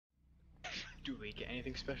Do we get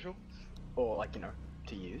anything special? Or, like, you know,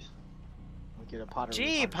 to use? We get a Padoru.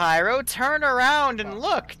 Gee, Pyro, turn around and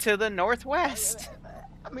look to the northwest.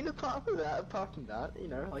 I mean, apart from that, you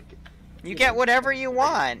know, like... You get whatever you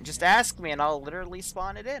want. Just ask me and I'll literally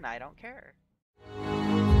spawn it in. I don't care.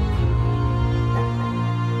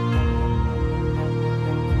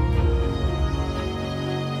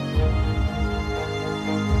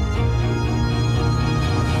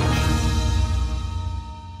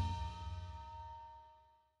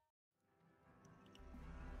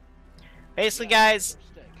 Basically, guys,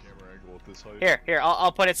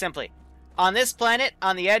 I'll put it simply. On this planet,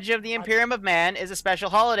 on the edge of the Imperium of Man, is a special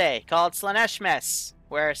holiday called Slaaneshmas,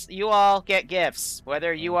 where you all get gifts,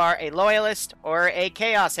 whether you are a loyalist or a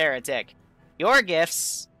chaos heretic. Your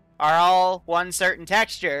gifts are all one certain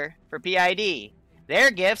texture for PID.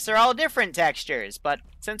 Their gifts are all different textures, but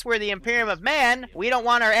since we're the Imperium of Man, we don't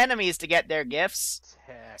want our enemies to get their gifts,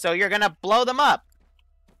 so you're gonna blow them up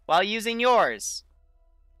while using yours.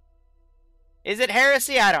 Is it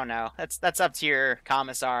heresy? I don't know. That's up to your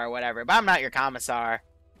commissar or whatever. But I'm not your commissar.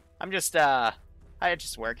 I'm just I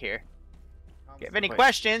just work here. If you have any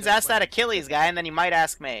questions, ask that Achilles guy, and then you might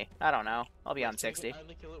ask me. I don't know. I'll be on 60. Can we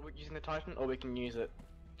only kill it using the Titan, or we can use it?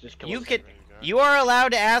 Just kill You it. could. You are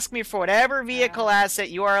allowed to ask me for whatever vehicle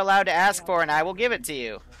asset you are allowed to ask for, and I will give it to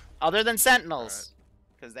you. Other than Sentinels,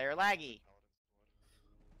 because they're laggy.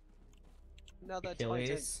 Another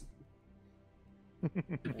Titan.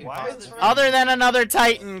 Other than another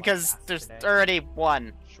Titan, because there's already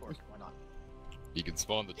one. Sure, why not? You can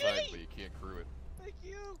spawn the Titan, but you can't crew it. Thank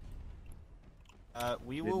you.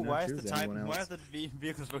 Why is the Titan? Why are the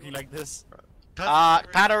vehicles looking like this?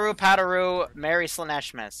 Padoru, Mary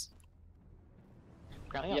Slaaneshmas.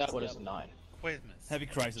 What is 9? Wait a minute. Heavy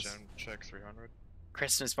crisis. Gen check 300.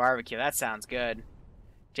 Christmas barbecue, that sounds good.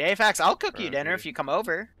 JFAX, I'll cook you dinner if you come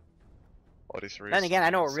over. Then again, I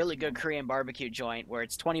know a really good Korean barbecue joint where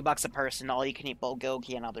it's $20 a person, all you can eat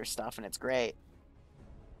bulgogi and other stuff, and it's great.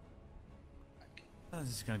 This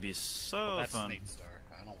is gonna be so fun.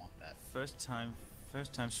 I don't want that. First time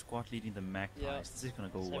squad leading the Magpies. Yeah. This is gonna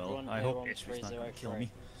go well. Everyone- I hope everyone's Ishmael's not gonna raised kill their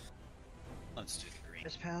me. Let's do the green.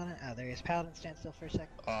 There's Paladin. Oh, there is Paladin. Stand still for a second.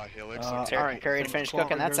 Helix. Alright, Curry to finish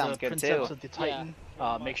cooking, that sounds good too. Of the Titan,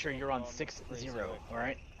 make sure you're on 6-0,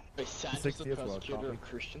 alright? Wait, Santa's the persecutor of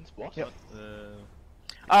Christians? What? Yep.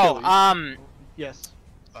 Oh, Yes.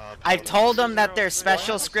 I've told them that they're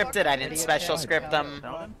special scripted. I didn't special script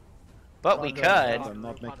them, but we could. I'm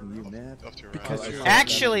not making you mad. Because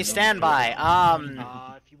Actually, stand by.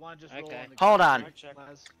 If you want to just roll Okay. on the Hold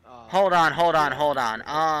on. Hold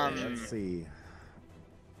on. Let's see.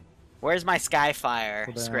 Where's my Skyfire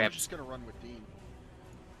Hold on. I'm script? just gonna run with Dean.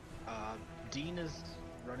 Dean is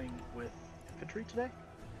running with infantry today?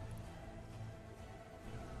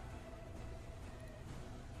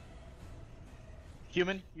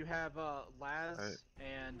 Human, you have Laz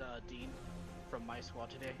and Dean from my squad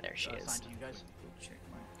today. There she is. Assigned to you guys.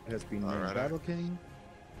 It has been named Battle King.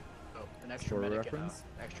 Oh, an extra For medic reference.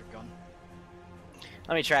 and extra gun.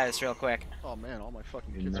 Let me try this real quick. Oh man, all my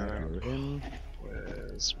fucking In kids are there, in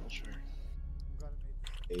Where's Wilshire?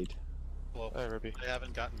 8. Well, Hey, Ruby. I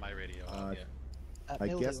haven't gotten my radio on yet. I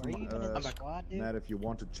Mildew, guess are you even in the squad, dude? Matt, if you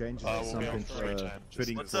want to change it to We'll be on something free time.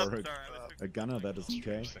 fitting What's for up? a gunner, that is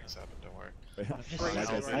okay. Things happen, don't worry. Like I said, Alright,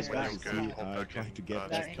 as you good. see, I try to get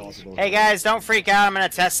Good. as possible. Hey guys, don't freak out. I'm gonna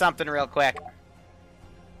test something real quick.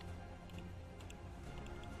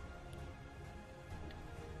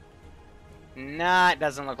 Nah, it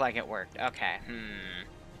doesn't look like it worked. Okay.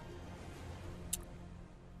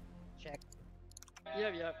 Check.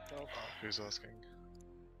 Yep. Go. Who's asking?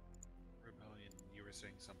 Rebellion, you were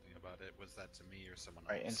saying something about it. Was that to me or someone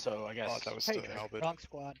Right, and else? so I guess. Oh, that was Hey, to Halberd. Wrong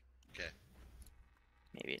squad. Okay.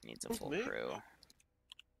 Maybe it needs a full me? crew.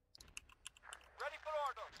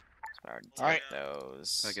 Alright, Alright. those.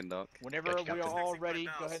 Second dock. Whenever Good, we are Captain. all ready,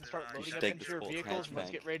 go ahead and start You loading should up take into this your full vehicles. Let's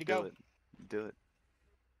hatchback. get ready to Do go. it. Do it.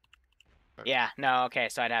 Yeah, no, okay,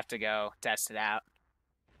 so I'd have to go test it out.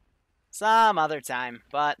 Some other time,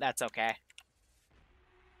 but that's okay.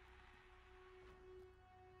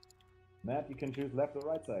 Matt, you can choose left or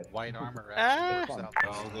right side. White armor Ah. actually works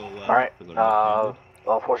out. Alright,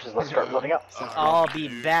 all forces, let's start loading up. I'll be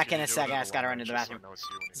back in a second. I just gotta run to the bathroom. I know it's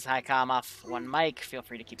you when This is Highcom off one mic. Feel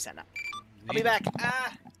free to keep setting up. I'll be back.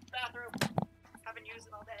 Bathroom. Haven't used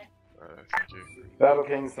it all day. Thank you. Battle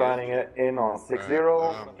King signing it in on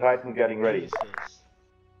 6-0. Titan getting ready.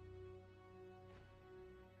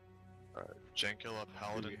 Jankilla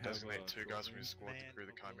Paladin, designate 2 guys from your squad to crew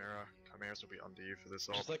the Chimera. Chimeras will be under you for this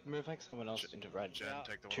op. Just like move like someone else into red. Jen,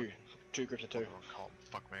 take the Two groups of 2. Oh,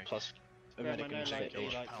 fuck me. Plus Hermetic Jen, initiative.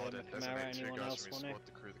 kill Like Paladin, the Chimera, designate 2 anyone guys else from want your it? squad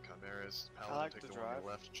to crew the Chimeras. I Paladin, like take to the one on drive. the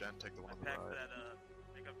left. Jen, take the one on the right.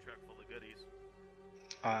 Pickup truck full of goodies.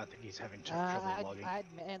 I think he's having trouble logging. I'd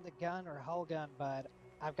man the gun or whole gun, but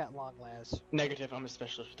I've got long lasts. Negative, I'm a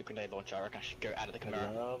specialist with the grenade launcher. I reckon I should go out of the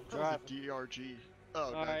Chimera. Drive. DRG.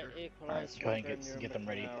 Oh, Alright, Dagger. equalize. Go ahead and get them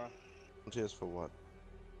ready. Volunteers for what?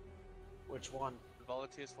 Which one?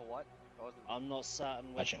 Volunteers for what? I'm not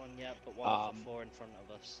certain which Gotcha. one yet, but one of the 4 in front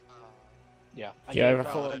of us. Yeah. Yeah, I I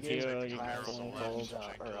recall think you called,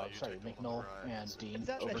 sorry, McNull and Dean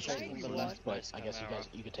that the overtaking shiny the one? left, but I guess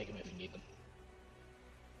you could take them if you need them.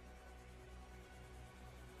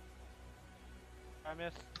 I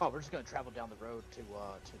missed. Oh, we're just gonna travel down the road to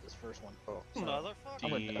this first one. Oh, so Motherfucker.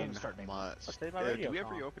 I'm gonna start naming. Do we have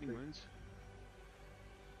reopening wounds?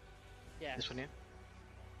 Yeah. This one here?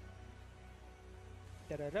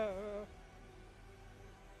 Da-da-da.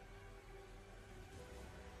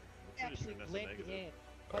 Actually blended in.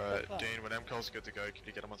 Alright, Dean, when MCall's good to go, can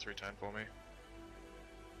you get him on 310 for me?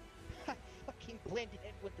 I fucking blended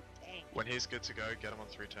in with the tank. When he's good to go, get him on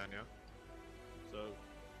 310, yeah? So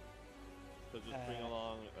just bring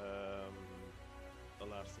along the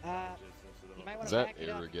last You might want to back it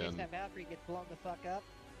up in case that Valkyrie gets blown the fuck up.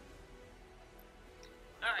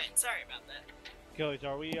 Alright, sorry about that. Guys,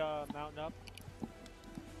 are we mounting up?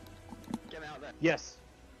 Get out there. Yes.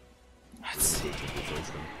 Let's see.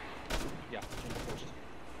 Yeah, change the first.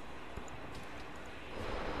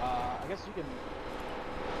 I guess you can.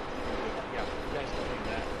 Yeah, you guys can bring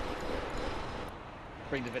that.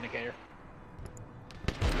 Bring the Vindicator.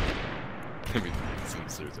 I mean,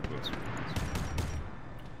 since there's a closer.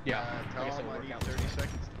 Yeah, Tell him I need 30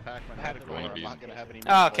 seconds to pack my had it medical. going I'm to not gonna have any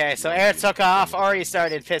Oh, okay, so Air took off, already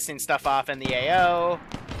started pissing stuff off in the AO.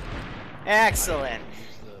 Excellent.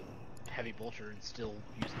 Use the heavy bolter and still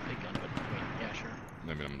use the big gun, but I mean, yeah, sure.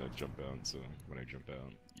 I mean, I'm gonna jump out, so when I jump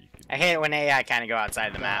out, you can... I hate it when AI kind of go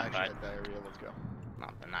outside the map, Actually, but diarrhea. Let's go.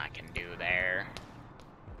 nothing I can do there.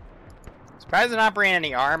 Surprised they're not bringing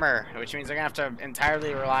any armor, which means they're gonna have to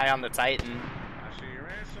entirely rely on the Titan.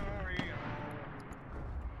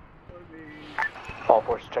 All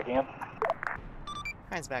forces checking in.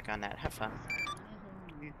 Ryan's back on that. Have fun.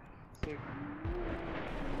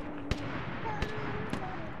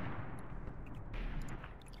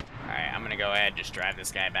 Alright, I'm gonna go ahead and just drive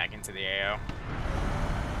this guy back into the AO.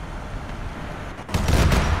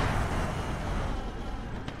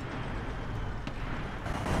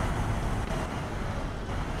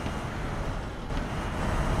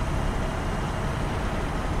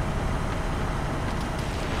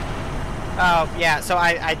 Oh, yeah, so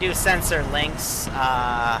I do sensor links.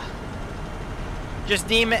 Just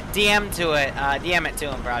DM it to it. DM it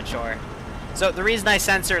to him, Broadshore. So the reason I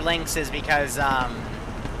censor links is because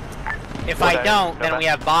if I don't, then we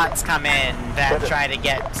have bots come in that try to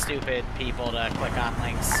get stupid people to click on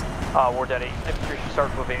links. We're dead. Infantry should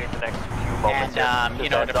start moving in the next few moments. And, you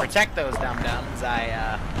know, to protect those dum-dums,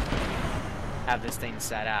 I have this thing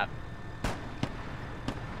set up.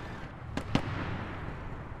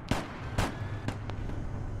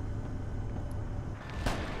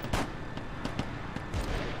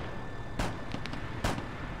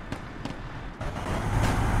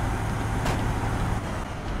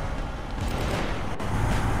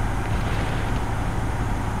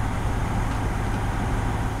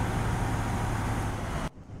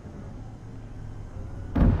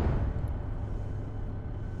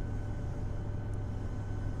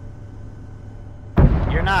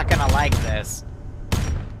 You're not gonna like this.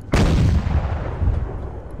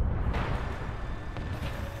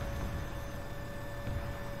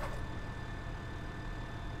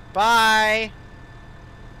 Bye!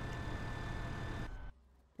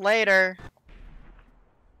 Later.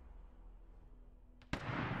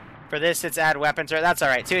 For this, it's add weapons. That's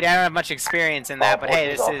alright, too. I don't have much experience in that, but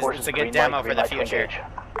hey, it's a good demo for the future.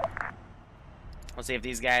 We'll see if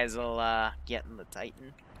these guys will get in the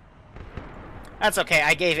Titan. That's okay,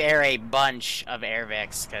 I gave Air a bunch of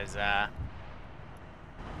Airvics, because,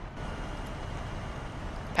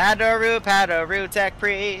 Padoru, Tech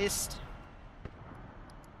Priest.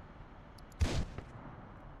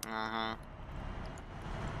 Uh-huh.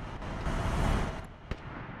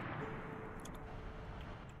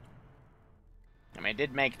 I mean, I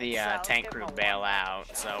did make the, tank crew bail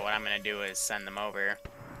out, so what I'm gonna do is send them over.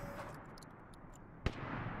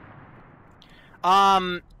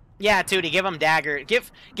 Yeah, Tootie, give them dagger.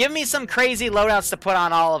 Give me some crazy loadouts to put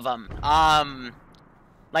on all of them.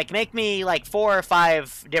 Like, make me, like, 4 or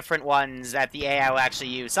 5 different ones that the AI will actually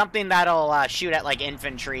use. Something that'll, shoot at, like,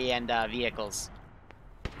 infantry and, vehicles.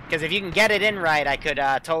 Because if you can get it in right, I could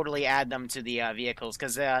totally add them to the vehicles.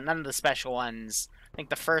 Because none of the special ones... I think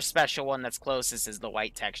the first special one that's closest is the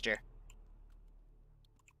white texture.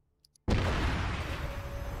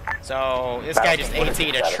 So, this guy just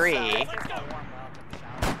AT'd a tree.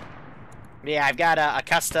 Yeah, I've got a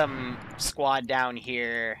custom squad down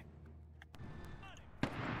here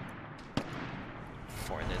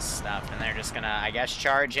for this stuff, and they're just gonna, I guess,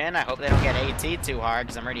 charge in. I hope they don't get AT too hard,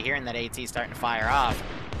 because I'm already hearing that AT starting to fire off.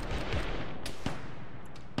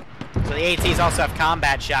 So the ATs also have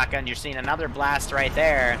combat shotguns. You're seeing another blast right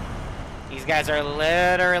there. These guys are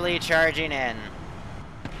literally charging in.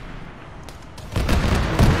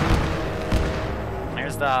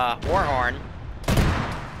 There's the war horn.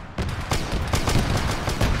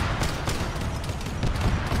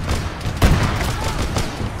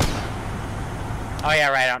 Oh yeah,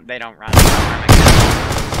 right. They don't run.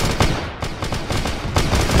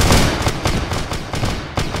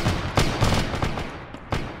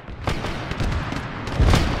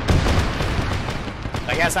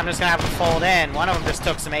 I guess I'm just gonna have them fold in. One of them just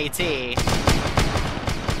took some AT.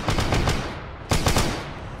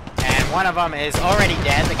 And one of them is already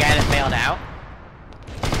dead, the guy that bailed out.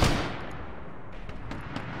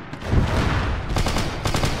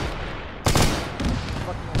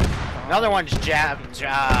 Another one's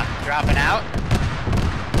dropping out.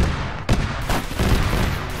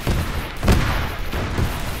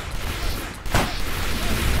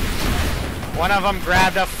 One of them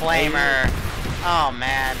grabbed a flamer. Oh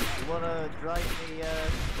man. You wanna drive me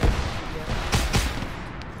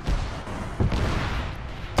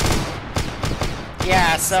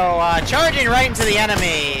Yeah, so charging right into the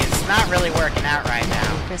enemy is not really working out right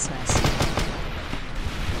now. Christmas.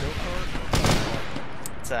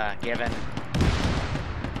 It's a given.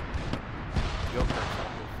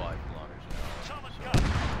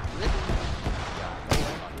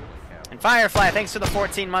 And Firefly, thanks for the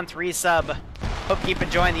 14-month resub. Hope you keep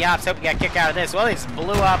enjoying the ops. Hope you got a kick out of this. Well, they just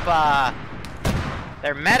blew up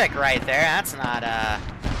their medic right there. That's not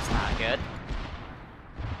good.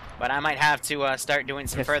 But I might have to start doing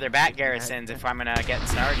some further back garrisons if I'm gonna get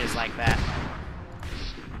charges like that.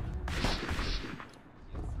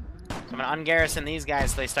 So I'm gonna ungarrison these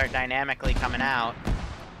guys so they start dynamically coming out.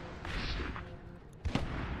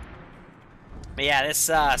 But yeah,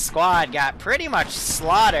 this squad got pretty much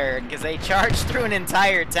slaughtered because they charged through an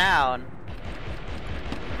entire town.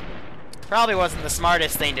 Probably wasn't the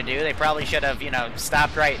smartest thing to do. They probably should have, you know,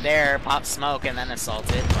 stopped right there, popped smoke, and then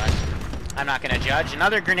assaulted, but I'm not going to judge.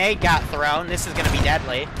 Another grenade got thrown. This is going to be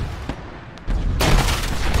deadly.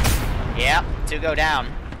 Yep, 2 go down.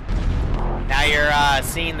 Now you're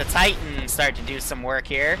seeing the Titan start to do some work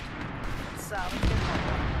here.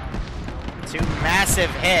 2 massive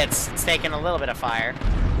hits. It's taking a little bit of fire.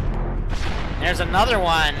 There's another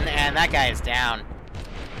one, and that guy is down.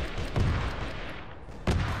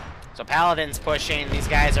 So Paladin's pushing. These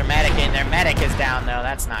guys are medicing. Their medic is down, though.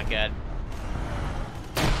 That's not good.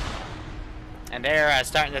 And they're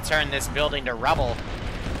starting to turn this building to rubble.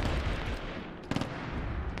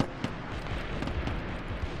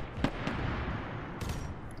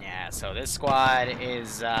 Yeah, so this squad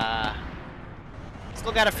is,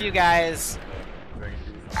 still got a few guys.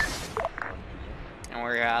 And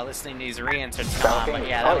we're, listening to these re-enters come on, but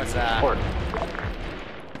yeah, that was,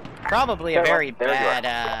 probably a very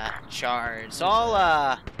bad, charge. So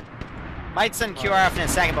I'll, might send QR off in a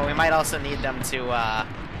second, but we might also need them to,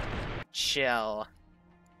 chill.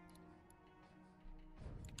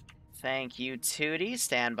 Thank you, Tootie.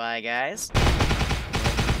 Stand by, guys.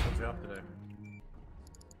 What's the up today?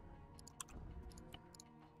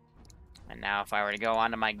 And now if I were to go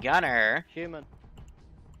onto my gunner... Human.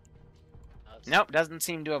 Nope, doesn't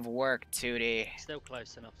seem to have worked, Tootie. Still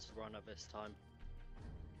close enough to run at this time.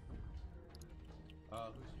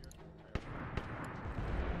 Who's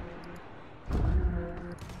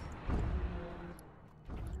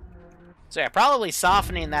So yeah, probably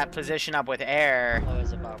softening that position up with air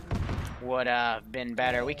would have been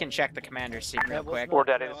better. We can check the commander's seat real quick. We're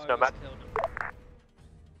dead in Snowman.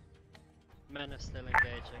 Men are still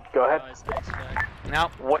engaging. Go ahead.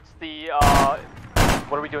 Nope. What's the,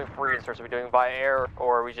 what are we doing for reinserts? Are we doing via air,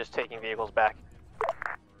 or are we just taking vehicles back?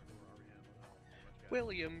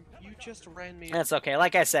 William, you just ran me. That's okay.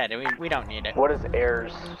 Like I said, we don't need it. What is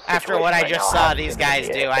Air's After what I just saw these guys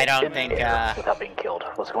do, I don't think, without being killed.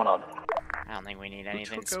 What's going on? I don't think we need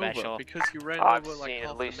anything special. Because you ran I've over like seen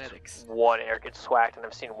half at the least medics. one air get swacked, and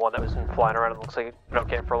I've seen one that was flying around and looks like it been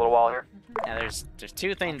okay for a little while here. Yeah, there's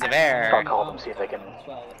 2 things of air. I'll call them, see if they can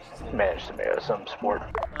manage some support.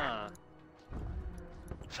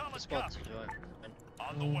 Spots to join.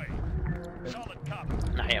 On the way. Solid copy.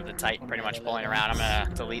 I have the Titan pretty much pulling around. I'm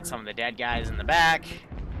gonna delete some of the dead guys in the back.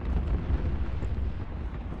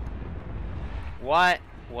 What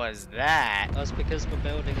was that? That's because the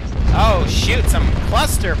building is... Oh, shoot, some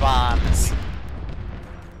cluster bombs.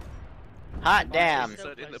 Hot damn.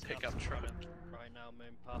 Insert in the pickup truck. Right now, main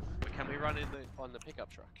path. But can we run in on the pickup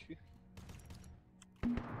truck?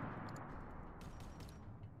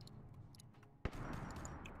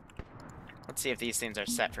 Let's see if these things are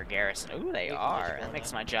set for garrison. Ooh, they are. That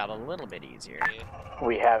makes my job a little bit easier.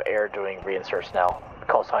 We have air doing reinserts now.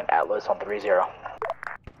 Call sign Atlas on 3-0.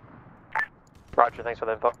 Roger, thanks for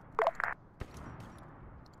the info.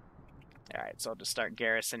 Alright, so I'll just start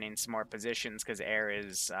garrisoning some more positions because air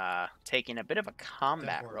is taking a bit of a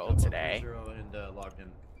combat role today.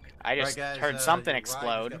 I just heard something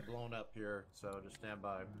explode. Got blown up here, so just stand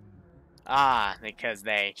by. Ah, because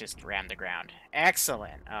they just rammed the ground.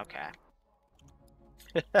 Excellent. Okay.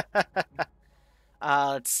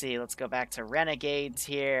 Let's see. Let's go back to Renegades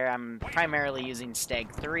here. I'm primarily using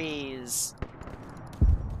Stag 3s.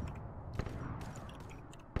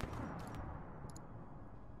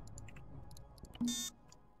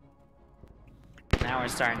 Now we're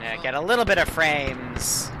starting to get a little bit of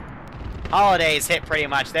frames. Holidays hit pretty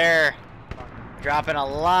much. They're dropping a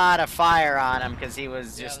lot of fire on him because he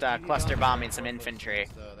was just cluster bombing some infantry.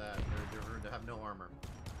 So that they have no armor.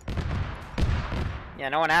 Yeah,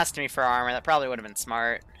 no one asked me for armor. That probably would have been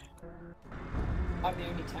smart. I'm the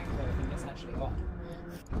only tank that I think that's actually on.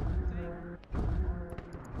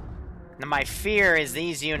 Now, my fear is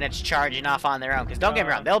these units charging off on their own. Because don't get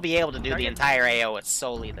me wrong, they'll be able to do the entire AO with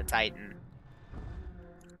solely the Titan.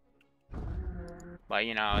 But,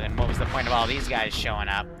 you know, then what was the point of all these guys showing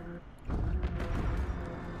up?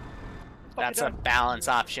 That's a balance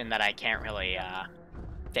option that I can't really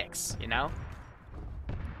fix, you know?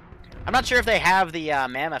 I'm not sure if they have the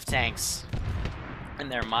mammoth tanks in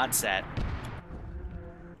their mod set.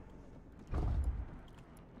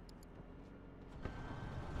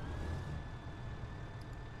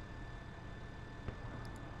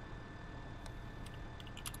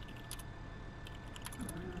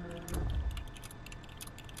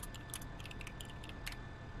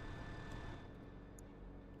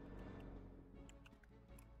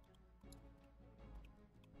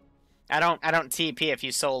 I don't TP if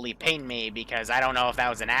you solely ping me because I don't know if that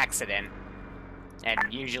was an accident. And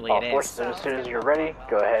usually it is. As soon as you're ready,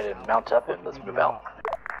 go ahead and mount up and let's move out.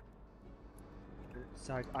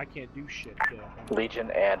 Sorry, I can't do shit.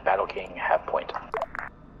 Legion and Battle King have point.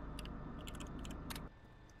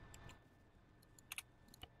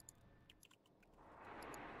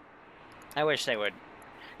 I wish they would.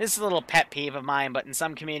 This is a little pet peeve of mine, but in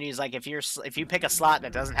some communities, like if you pick a slot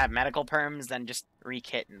that doesn't have medical perms, then just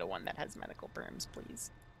re-kit into one that has medical perms, please.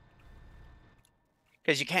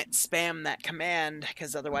 Because you can't spam that command,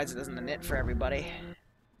 because otherwise it doesn't init for everybody.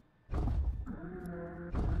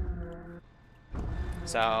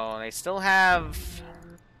 So they still have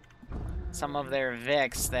some of their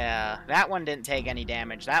Vics. That one didn't take any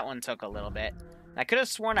damage. That one took a little bit. I could have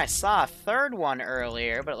sworn I saw a third one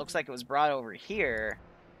earlier, but it looks like it was brought over here.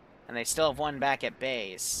 And they still have one back at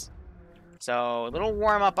base. So, a little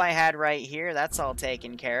warm-up I had right here. That's all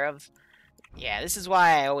taken care of. Yeah, this is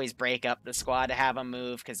why I always break up the squad to have them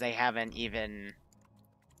move, because they haven't even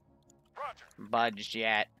budged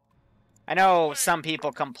yet. I know some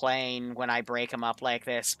people complain when I break them up like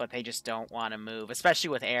this, but they just don't want to move. Especially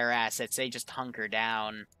with air assets, they just hunker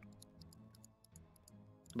down.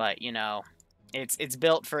 But, you know, it's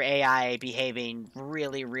built for AI behaving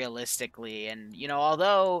really realistically, and, you know,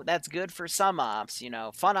 although that's good for some ops, you know,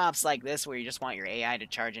 fun ops like this where you just want your AI to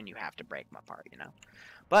charge in, you have to break them apart, you know.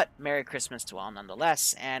 But, Merry Christmas to all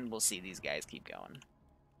nonetheless, and we'll see these guys keep going.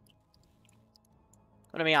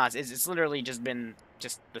 But to be honest, it's literally just been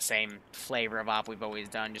just the same flavor of op we've always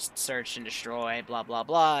done, just search and destroy, blah, blah,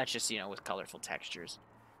 blah. It's just, you know, with colorful textures.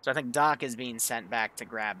 So I think Doc is being sent back to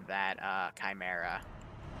grab that Chimera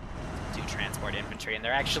to transport infantry, and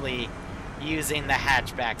they're actually using the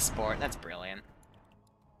hatchback sport. That's brilliant.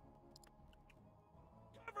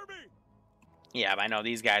 Yeah, but I know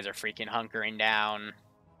these guys are freaking hunkering down.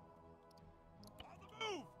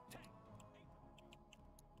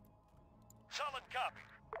 Solid copy.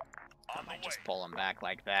 I might just pull them back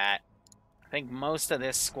like that. I think most of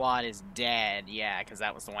this squad is dead. Yeah, because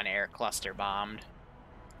that was the one air cluster bombed.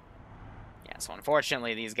 Yeah, so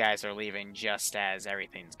unfortunately these guys are leaving just as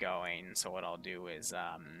everything's going. So what I'll do is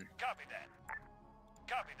Copy that.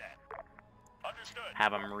 Copy that. Understood.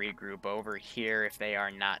 have them regroup over here if they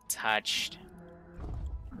are not touched.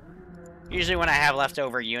 Usually when I have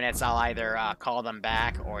leftover units, I'll either call them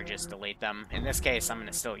back or just delete them. In this case, I'm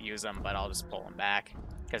gonna still use them, but I'll just pull them back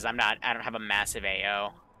because I don't have a massive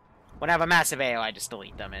AO. When I have a massive AO, I just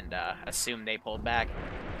delete them and assume they pulled back.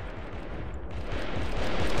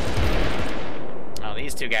 Oh,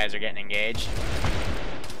 these two guys are getting engaged.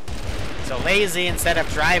 So Lazy, instead of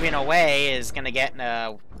driving away, is gonna get in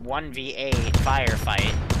a 1v8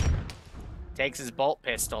 firefight. Takes his bolt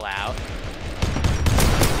pistol out.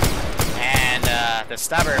 And the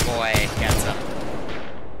Stubber Boy gets him.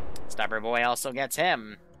 Stubber Boy also gets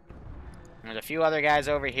him. There's a few other guys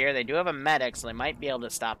over here. They do have a medic, so they might be able to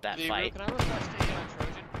stop that fight. Can I request a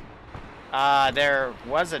Trojan? There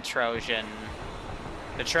was a Trojan.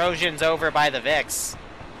 The Trojan's over by the Vix. Is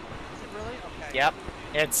it really? Okay. Yep.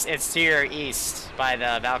 It's to your east by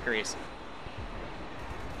the Valkyries.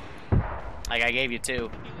 Like I gave you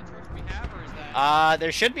two. We have, or is that...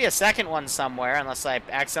 There should be a second one somewhere, unless I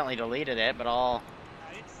accidentally deleted it, but I'll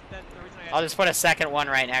just put a second one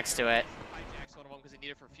right next to it. Hijacks one of them because they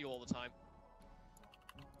need it for fuel all the time.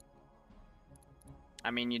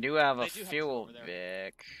 I mean, you do have a They do have fuel some over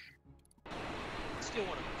Vic. Steal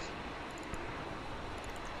one of those.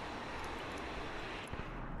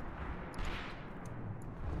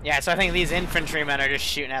 Yeah, so I think these infantrymen are just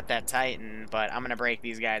shooting at that Titan, but I'm gonna break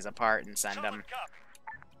these guys apart and send them.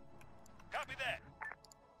 Copy that.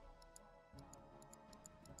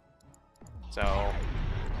 So...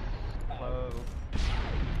 Whoa.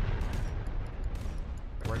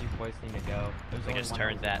 Where do you boys need to go? We just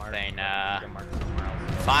turned that thing,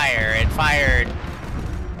 fire. It fired.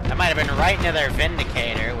 That might have been right into their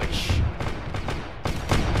Vindicator, which...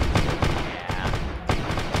 Yeah.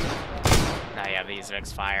 Now you have these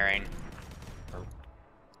Vics firing.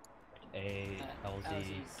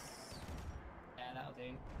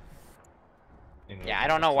 Yeah, I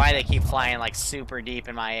don't know why they keep flying like super deep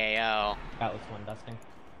in my AO. Atlas 1 dusting.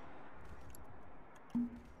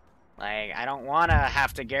 Like, I don't want to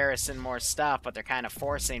have to garrison more stuff, but they're kind of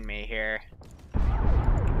forcing me here. And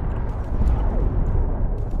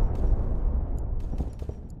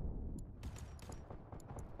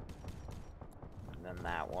then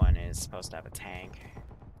that one is supposed to have a tank.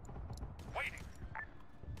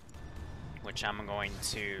 Which I'm going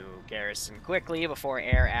to garrison quickly before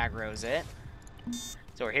air aggroes it.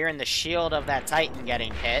 So we're hearing the shield of that Titan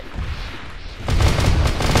getting hit.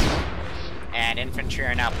 And infantry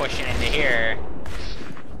are now pushing into here.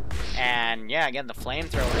 And yeah, again, the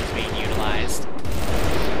flamethrower is being utilized.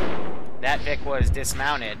 That Vic was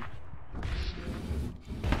dismounted.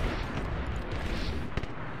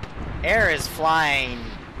 Air is flying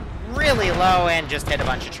really low and just hit a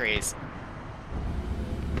bunch of trees.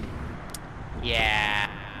 Yeah.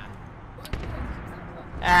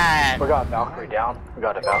 We got a Valkyrie down. We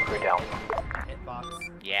got a Valkyrie down.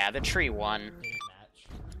 Yeah, the tree won.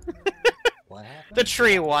 What happened? The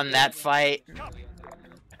tree won that fight.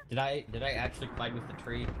 Did I actually fight with the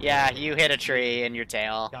tree? Yeah, you hit a tree in your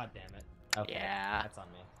tail. God damn it. Okay, yeah. that's on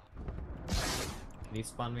me. Can you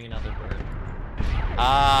spawn me another bird?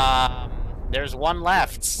 There's one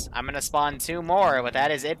left. I'm gonna spawn two more, but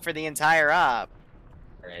that is it for the entire op.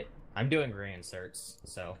 Alright. I'm doing reinserts,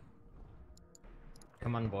 so...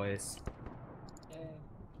 Come on, boys.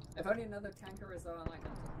 If only another tanker was on like a...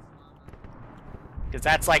 Because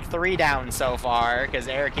that's like 3 down so far, because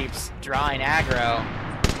air keeps drawing aggro.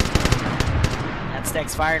 That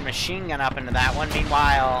Stick's firing machine gun up into that one.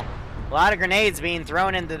 Meanwhile, a lot of grenades being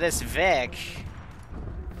thrown into this Vic.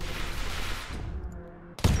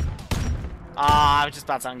 I was just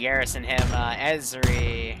about to ungarrison him.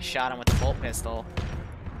 Ezri shot him with the bolt pistol.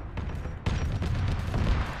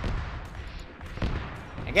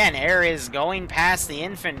 Again, air is going past the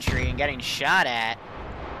infantry and getting shot at.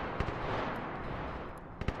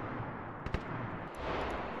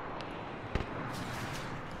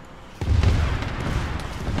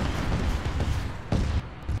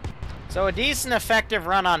 So a decent effective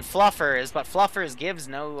run on Fluffers, but Fluffers gives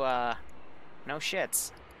no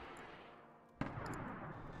shits.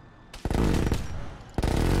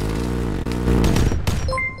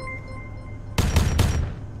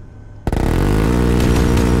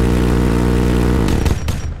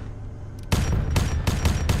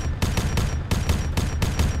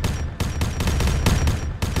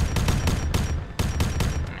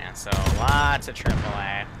 Yeah, so lots of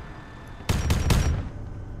AAA.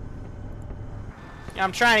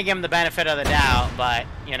 I'm trying to give him the benefit of the doubt, but,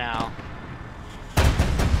 you know.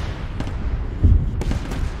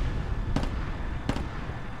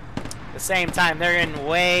 At the same time, they're in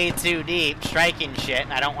way too deep, striking shit,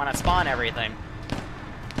 and I don't want to spawn everything.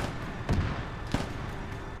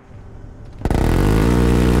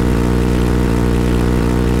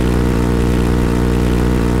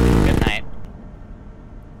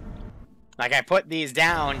 Like, I put these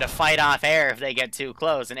down to fight off air if they get too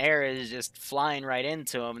close, and air is just flying right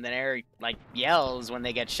into them, and then air, like, yells when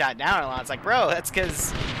they get shot down a lot. It's like, bro, that's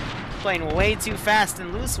because playing way too fast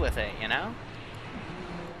and loose with it, you know?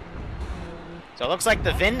 So it looks like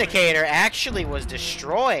the Vindicator actually was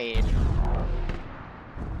destroyed.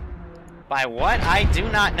 By what? I do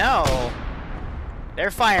not know.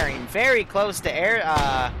 They're firing very close to air,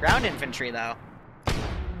 ground infantry, though.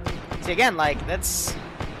 See, again, like, that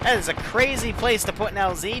is a crazy place to put an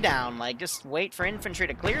LZ down. Like, just wait for infantry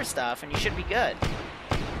to clear stuff, and you should be good.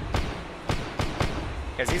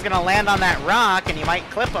 Because he's going to land on that rock, and he might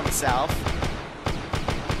clip himself.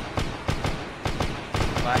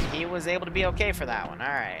 But he was able to be okay for that one.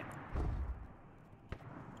 Alright.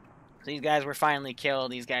 So these guys were finally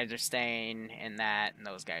killed. These guys are staying in that, and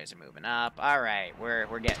those guys are moving up. Alright, we're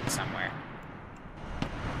getting somewhere.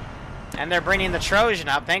 And they're bringing the Trojan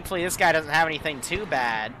up. Thankfully, this guy doesn't have anything too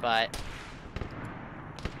bad, but...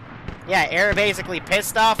 yeah, air basically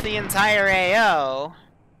pissed off the entire AO.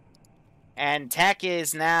 And tech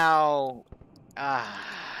is now...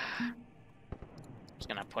 just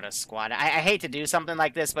gonna put a squad... I hate to do something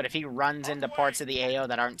like this, but if he runs into parts of the AO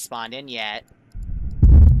that aren't spawned in yet...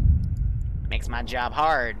 makes my job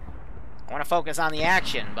hard. I want to focus on the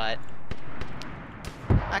action, but...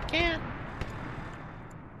 I can't.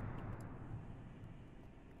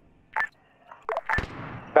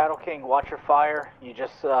 Battle King, watch your fire. You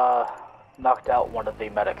just knocked out one of the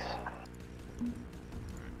medics.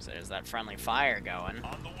 So there's that friendly fire going.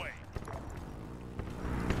 On the way.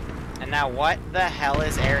 And now what the hell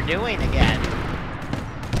is air doing again?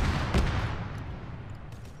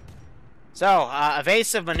 So,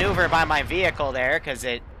 evasive maneuver by my vehicle there, because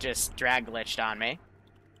it just drag glitched on me.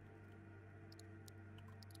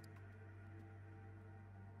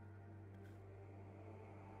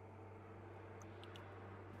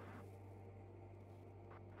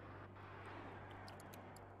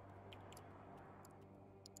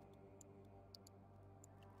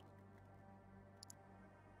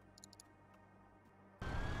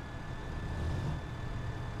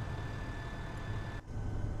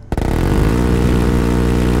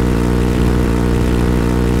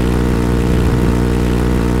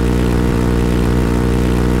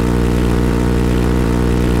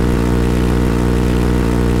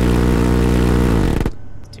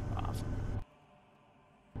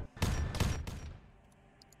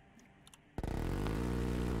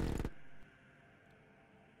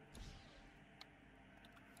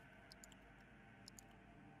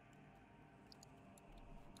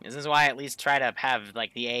 This is why I at least try to have,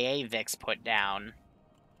 like, the AA Vix put down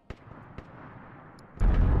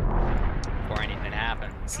before anything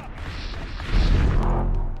happens.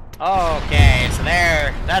 Okay, so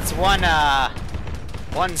that's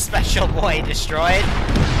one special boy destroyed.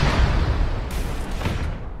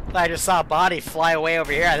 I just saw a body fly away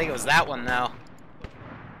over here. I think it was that one, though.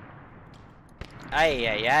 Ay,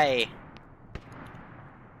 ay, ay.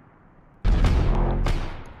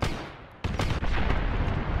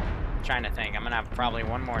 Trying to think. I'm gonna have probably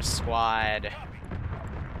one more squad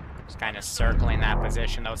just kind of circling that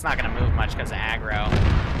position, though it's not gonna move much because of aggro.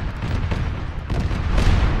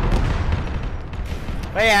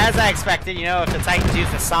 But yeah, as I expected, you know, if the Titans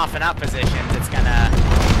use the soften up positions, it's gonna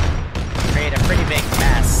create a pretty big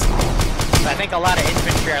mess. So I think a lot of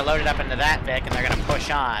infantry are loaded up into that Vic, and they're gonna push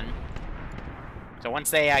on. So once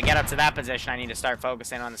they get up to that position, I need to start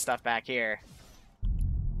focusing on the stuff back here.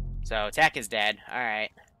 So tech is dead. All right.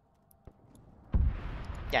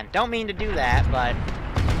 Again, don't mean to do that, but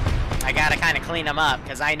I gotta kind of clean him up,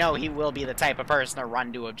 because I know he will be the type of person to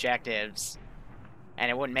run to objectives. And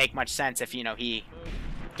it wouldn't make much sense if, you know, he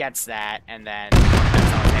gets that, and then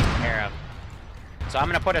that's all taken care of. So I'm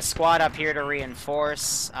gonna put a squad up here to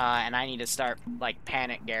reinforce, and I need to start, like,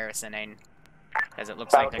 panic garrisoning, because it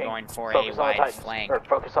looks like they're going for a wide flank. Or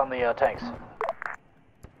focus on the tanks.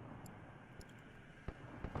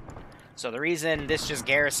 So the reason this just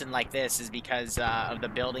garrisoned like this is because of the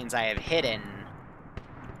buildings I have hidden.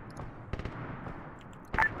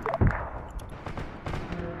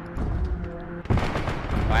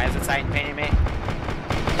 Why is the Titan painting me? We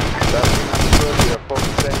are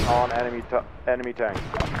focusing on enemy tanks.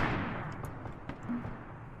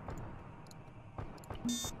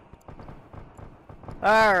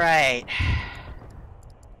 All right.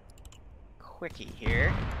 Quickie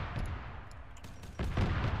here.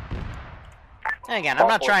 And again, I'm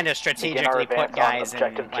not trying to strategically put guys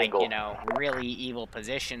in, like, you know, really evil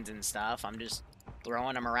positions and stuff. I'm just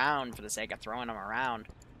throwing them around for the sake of throwing them around.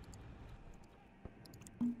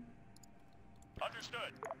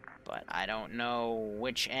 Understood. But I don't know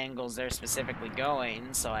which angles they're specifically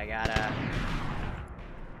going, so I gotta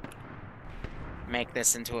make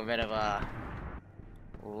this into a bit of a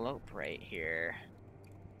lope right here.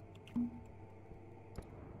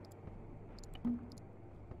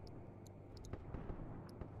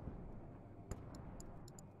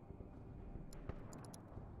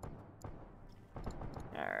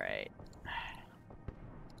 Alright.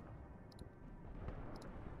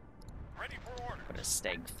 Put a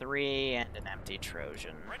steg 3 and an empty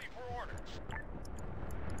Trojan.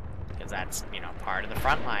 Because that's, you know, part of the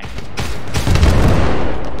front line. So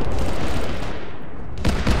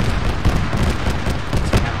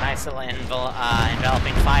we have a nice little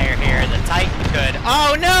enveloping fire here. The Titan could...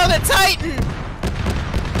 Oh no, the Titan!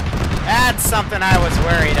 That's something I was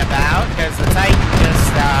worried about, because the Titan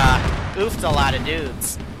just oofed a lot of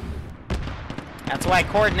dudes. That's why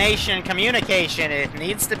coordination and communication, it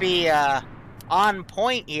needs to be on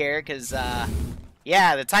point here, because,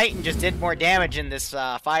 yeah, the Titan just did more damage in this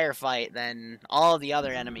firefight than all the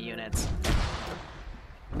other enemy units.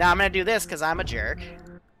 Now I'm going to do this because I'm a jerk.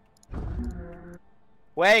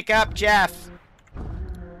 Wake up, Jeff!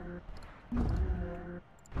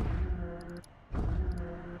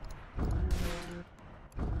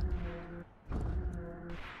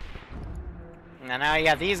 Now you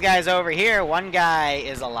got these guys over here. One guy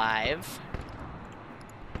is alive.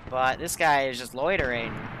 But this guy is just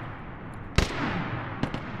loitering.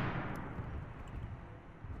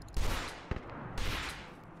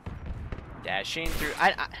 Dashing through...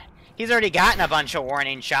 he's already gotten a bunch of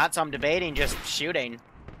warning shots, so I'm debating just shooting.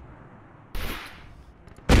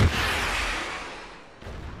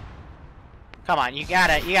 Come on, you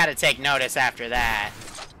gotta take notice after that.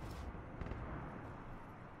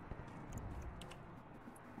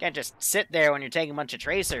 You can't just sit there when you're taking a bunch of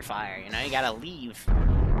tracer fire, you know? You gotta leave.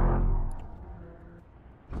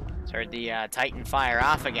 Just heard the Titan fire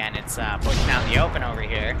off again. It's pushing out in the open over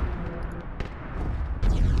here.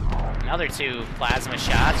 Another 2 plasma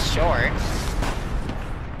shots, short.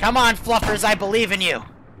 Come on, Fluffers, I believe in you.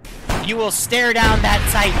 You will stare down that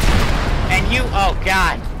Titan. And you... Oh,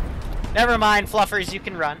 God. Never mind, Fluffers, you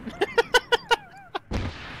can run.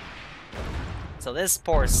 So this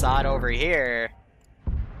poor sod over here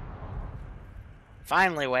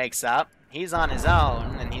finally wakes up. He's on his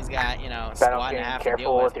own, and he's got, you know, a squad and a half to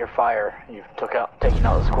deal with. Careful with your fire. You've taken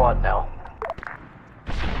out the squad now.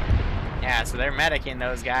 Yeah, so they're medicing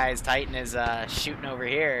those guys. Titan is shooting over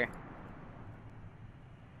here.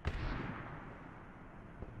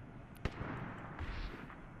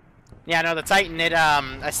 Yeah, no, the Titan,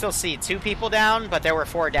 I still see 2 people down, but there were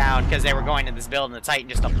 4 down because they were going to this building. The Titan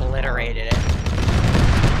just obliterated it.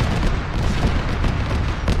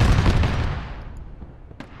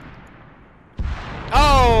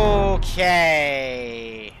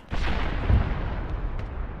 Okay.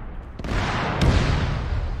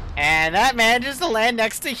 And that manages to land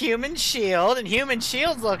next to Human Shield, and Human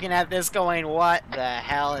Shield's looking at this going, what the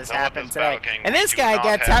hell has happened today? And this guy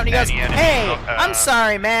gets out and he goes, hey, I'm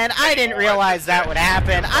sorry, man, I didn't realize that would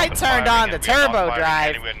happen. I turned on the turbo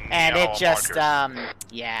drive, and it just,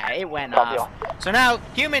 yeah, it went off. So now,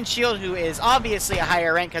 Human Shield, who is obviously a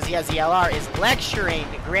higher rank because he has the LR, is lecturing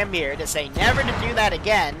Grim here to say never to do that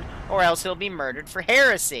again, or else he'll be murdered for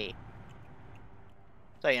heresy.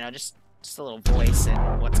 So, you know, just a little voice in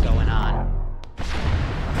what's going on.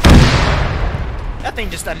 That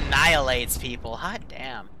thing just annihilates people. Hot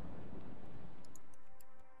damn.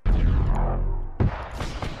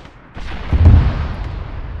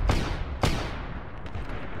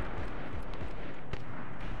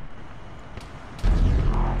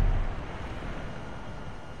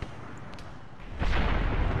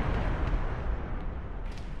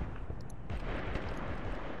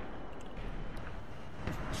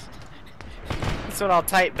 That's what I'll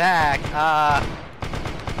type back.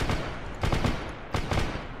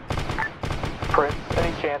 Prince,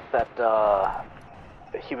 any chance that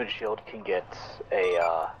the Human Shield can get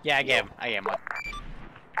a Yeah, I gave him one.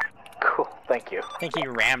 Cool, thank you. I think he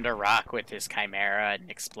rammed a rock with his Chimera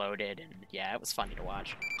and exploded, and yeah, it was funny to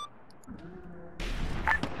watch.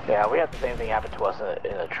 Yeah, we had the same thing happen to us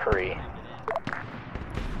in a tree.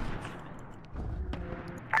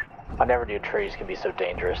 I never knew trees can be so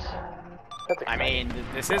dangerous. I mean,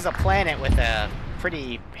 this is a planet with a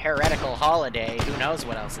pretty heretical holiday. Who knows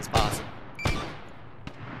what else is possible?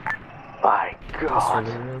 My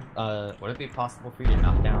God. Would it be possible for you to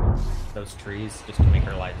knock down those trees just to make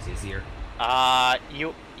our lives easier?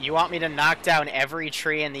 You want me to knock down every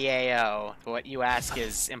tree in the AO? What you ask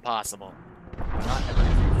is impossible. Not every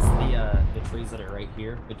tree, just the trees that are right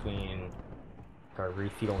here between or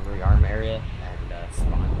refuel and rearm area and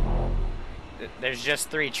spawn. There's just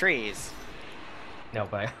 3 trees. No,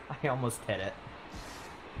 but I almost hit it.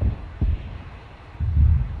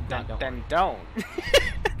 Then don't.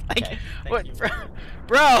 Like, okay, what,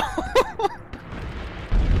 bro?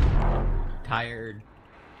 Tired.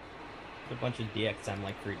 A bunch of DXM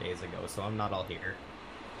like 3 days ago, so I'm not all here.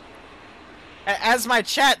 As my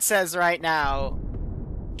chat says right now,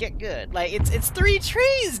 get good. Like, it's 3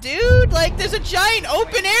 trees, dude. Like, there's a giant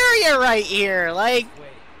open area right here. Like,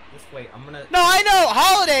 just wait. I'm gonna. No, I know,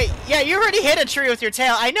 Holiday. Yeah, you already hit a tree with your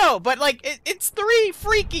tail. I know, but like, it's 3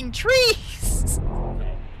 freaking trees.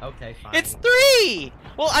 Okay, fine. It's 3.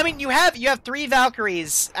 Well, I mean, you have 3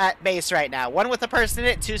 Valkyries at base right now. 1 with a person in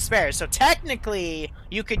it, 2 spares. So technically,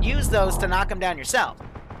 you could use those to knock them down yourself.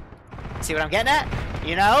 See what I'm getting at?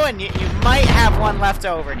 You know, and you might have 1 left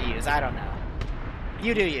over to use. I don't know.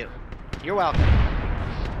 You do you. You're welcome.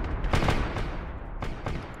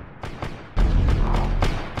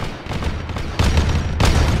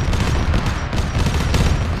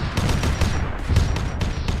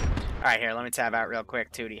 Alright, here, let me tab out real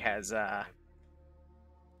quick. Tootie has, Let's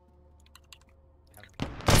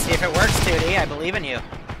see if it works, Tootie. I believe in you.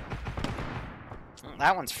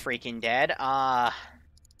 That one's freaking dead.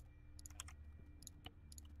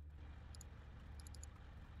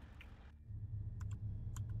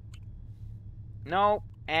 Nope.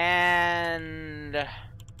 And...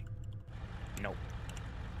 Nope.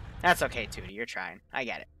 That's okay, Tootie. You're trying. I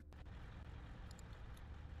get it.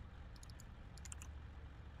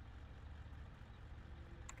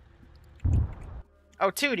 Oh,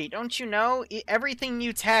 Tootie, don't you know? Everything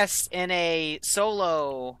you test in a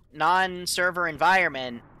solo, non-server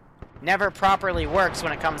environment never properly works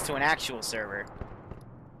when it comes to an actual server.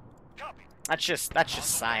 That's just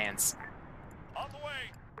science.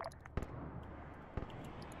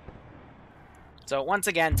 So once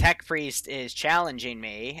again, Tech Priest is challenging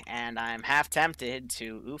me, and I'm half tempted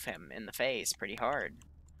to oof him in the face pretty hard.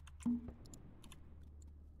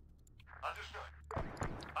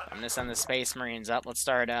 I'm gonna send the Space Marines up. Let's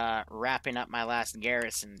start wrapping up my last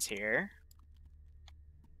garrisons here.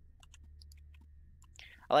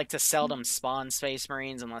 I like to seldom spawn Space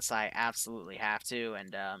Marines unless I absolutely have to,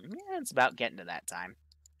 and yeah, it's about getting to that time.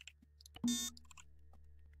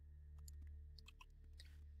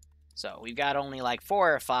 So we've got only like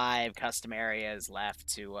 4 or 5 custom areas left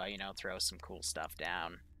to, you know, throw some cool stuff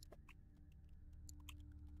down.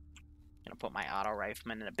 Gonna put my auto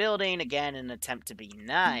rifleman in a building again in an attempt to be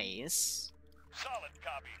nice. Solid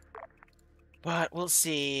copy. But we'll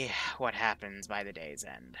see what happens by the day's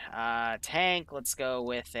end. Tank, let's go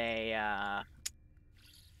with a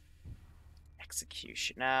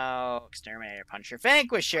execution. No, exterminator, puncher,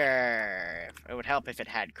 vanquisher. It would help if it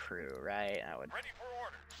had crew, right?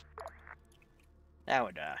 That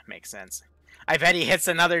would make sense. I bet he hits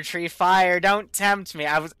another tree fire. Don't tempt me.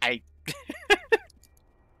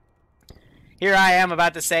 Here I am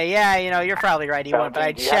about to say, yeah, you know, you're probably right, he won't, but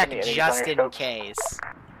I checked just in case.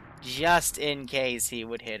 Just in case he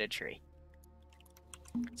would hit a tree.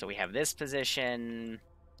 So we have this position.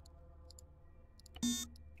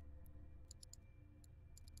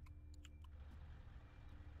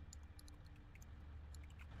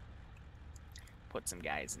 Put some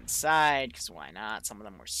guys inside, because why not? Some of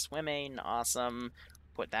them were swimming. Awesome.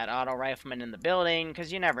 Put that auto rifleman in the building,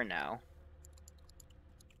 because you never know.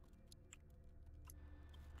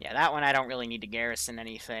 Yeah, that one I don't really need to garrison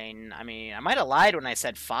anything. I mean, I might have lied when I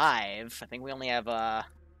said 5. I think we only have,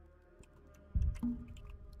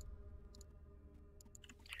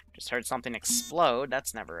 just heard something explode.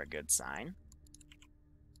 That's never a good sign.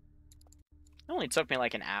 It only took me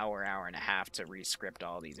like an hour, hour and a half to re-script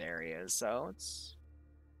all these areas, so it's...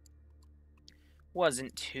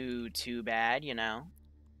 wasn't too bad, you know?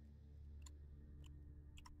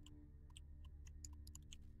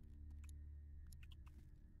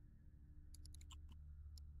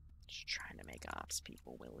 Trying to make ops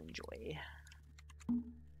people will enjoy.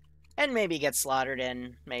 And maybe get slaughtered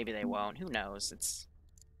in. Maybe they won't. Who knows? It's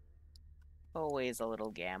always a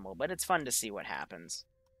little gamble, but it's fun to see what happens.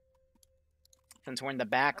 Since we're in the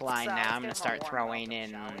back line now, I'm going to start throwing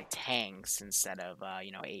in tanks instead of,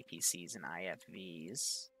 you know, APCs and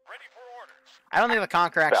IFVs. I don't think the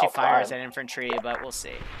Conqueror actually fires at infantry, but we'll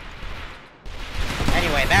see.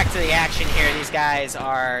 Anyway, back to the action here. These guys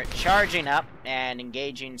are charging up and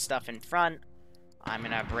engaging stuff in front. I'm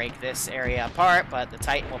going to break this area apart, but the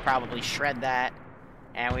Titan will probably shred that.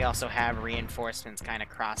 And we also have reinforcements kind of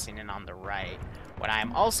crossing in on the right. What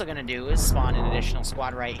I'm also going to do is spawn an additional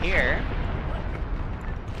squad right here.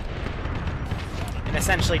 And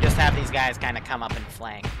essentially just have these guys kind of come up and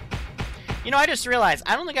flank. You know, I just realized,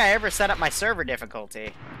 I don't think I ever set up my server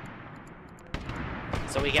difficulty.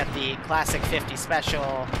 So we get the classic 50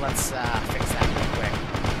 special. Let's fix that real quick.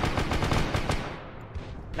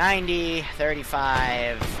 90,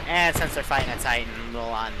 35, and since they're fighting a Titan, a little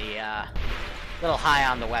on the, little high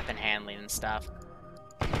on the weapon handling and stuff.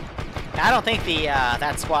 Now, I don't think the,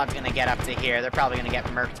 that squad's gonna get up to here. They're probably gonna get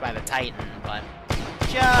murked by the Titan, but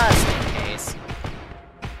just in case.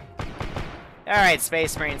 Alright,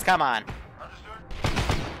 Space Marines, come on.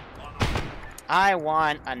 I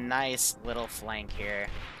want a nice little flank here.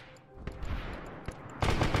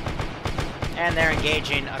 And they're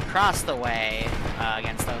engaging across the way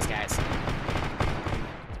against those guys.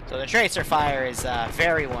 So the tracer fire is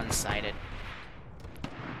very one-sided.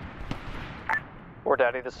 Or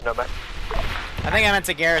Daddy, this is Nomad. I think I meant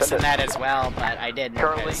to garrison that as well, but I didn't.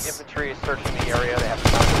 Currently, infantry is searching the area. They haven't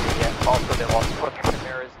found it yet. Also, they lost foot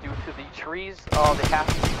chimeras due to the trees. They have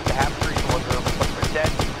trees. The ones that are looking for dead.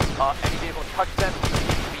 Any vehicle touch them, they need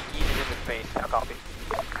to be eaten in the face. Now copy.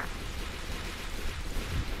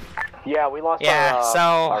 Yeah, we lost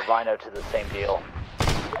our Rhino to the same deal.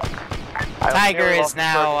 Tiger is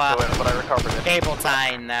now cable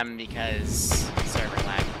tying them because server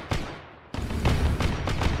lag.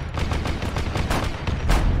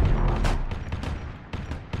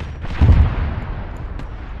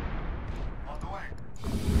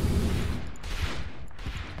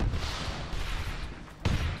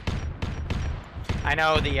 I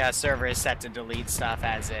know the server is set to delete stuff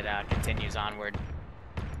as it continues onward.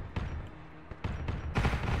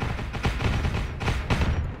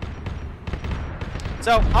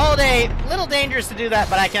 So, Holiday, a little dangerous to do that,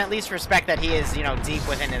 but I can at least respect that he is, you know, deep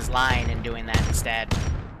within his line and doing that instead.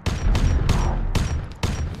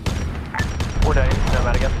 We're done. No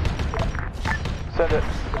matter again. Send it.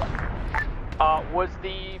 Was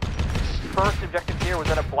the first objective here, was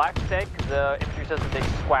that a black steg? The infantry says that they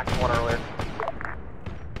squacked one earlier.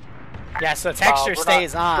 Yeah, so texture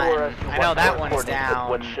stays on. Sure I know that one's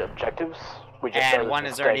down. Which objectives? And one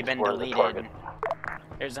has already been deleted.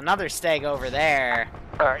 There's another steg over there.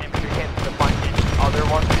 Alright, infantry can't find any other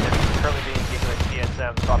one. It's currently being given a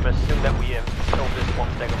CSM, so I'm going to assume that we have killed this one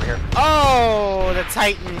steg over here. Oh, the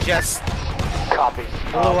Titan just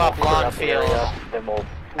blew up Longfield.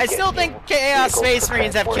 I still think Chaos Space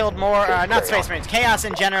Marines have killed more, not Space Marines, Chaos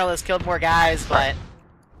in general has killed more guys, but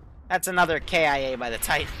that's another KIA by the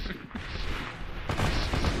Titan.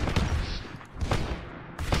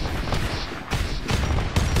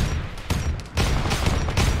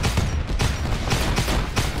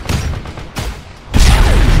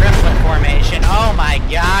 Formation. Oh my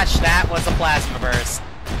gosh, that was a plasma burst.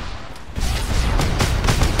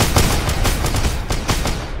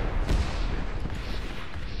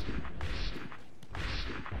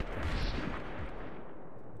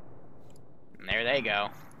 And there they go.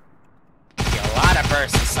 A lot of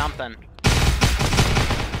bursts of something.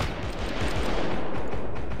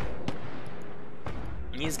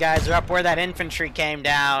 These guys are up where that infantry came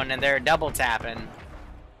down and they're double tapping.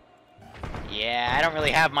 Yeah, I don't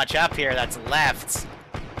really have much up here that's left.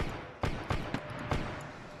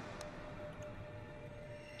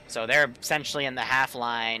 So they're essentially in the half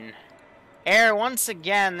line. Air, once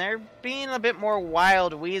again, they're being a bit more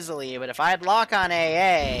wild weaselly, but if I'd lock on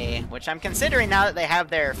AA, which I'm considering now that they have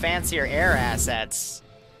their fancier air assets,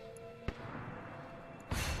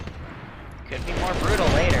 could be more brutal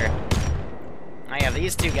later. I have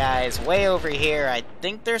these two guys way over here. I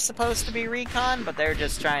think they're supposed to be recon, but they're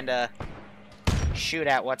just trying to shoot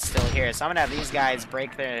at what's still here. So I'm gonna have these guys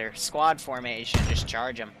break their squad formation, just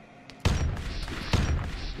charge them.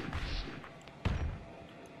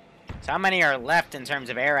 So how many are left in terms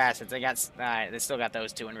of air assets? They still got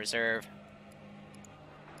those two in reserve.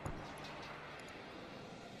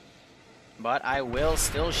 But I will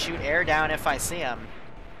still shoot air down if I see them.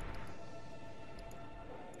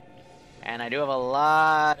 And I do have a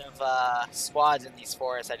lot of squads in these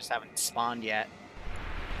forests. I just haven't spawned yet.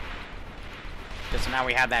 So now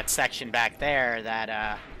we have that section back there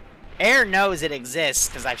that air knows it exists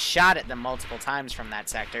because I've shot at them multiple times from that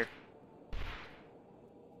sector.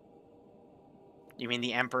 You mean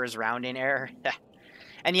the Emperor's rounding air?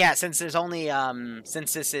 And yeah, since there's only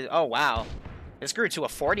since this is, oh wow, this grew to a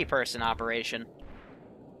 40-person operation.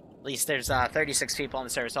 At least there's 36 people in the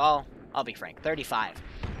server, so I'll be frank, 35.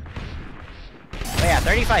 But yeah,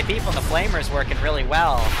 35 people and the Flamer's working really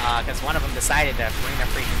well because one of them decided to bring a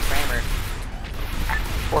freaking Framer.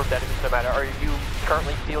 Or if that isn't no matter, are you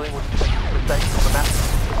currently dealing with things on the map?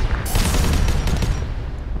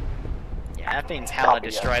 Yeah, that thing's hella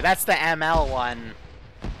destroyed. That's the ML one.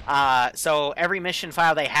 So every mission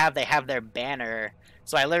file they have their banner.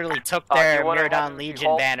 So I literally took you their wanna Miradon have Legion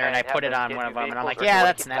halt banner and I have put it them on get one new of them, and I'm vehicles, like, or do you yeah, wanna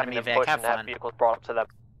that's keep an coming enemy in Vic, push have and have fun. vehicles brought up to them?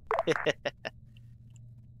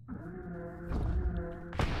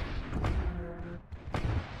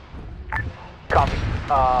 Copy.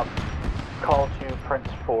 Call to Prince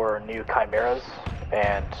for new chimeras,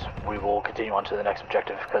 and we will continue on to the next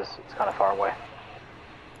objective because it's kind of far away.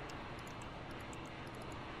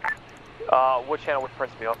 What channel would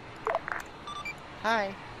Prince be on?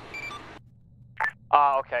 Hi.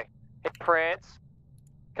 Okay. Hey, Prince,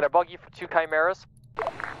 can I bug you for 2 chimeras?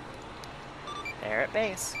 They're at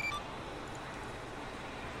base.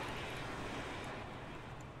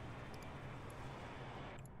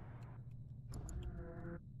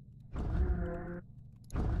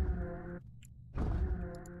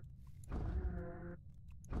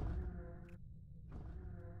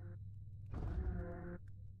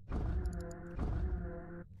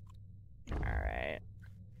 Alright.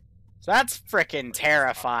 So that's frickin'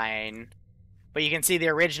 terrifying. But you can see the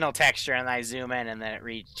original texture, and I zoom in, and then it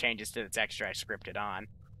changes to the texture I scripted on.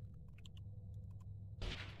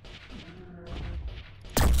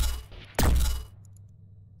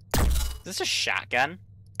 Is this a shotgun?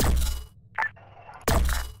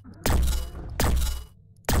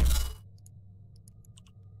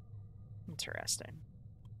 Interesting.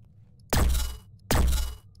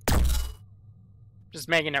 Just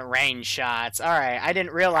making it rain shots. Alright, I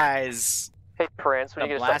didn't realize... Hey, Prince, when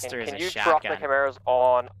the you get a blaster second, is can a you drop the shotgun. chimeras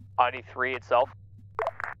on ID3 itself?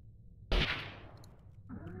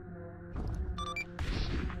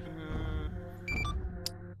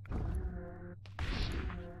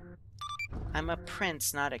 I'm a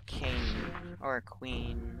prince, not a king. Or a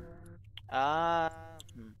queen. I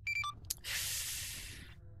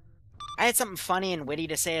had something funny and witty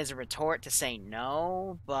to say as a retort to say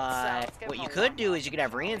no, but what you could do is you could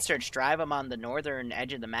have reinserts drive them on the northern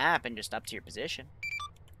edge of the map and just up to your position.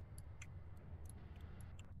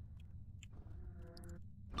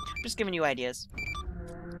 Just giving you ideas.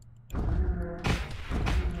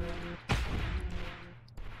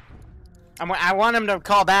 I want him to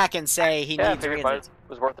call back and say he needs reinserts. It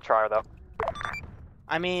was worth a try, though.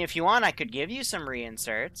 I mean, if you want, I could give you some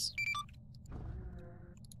reinserts.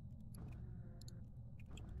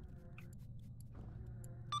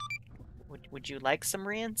 Would you like some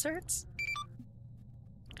reinserts?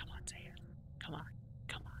 Come on, say it. Come on.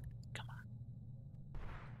 Come on. Come on.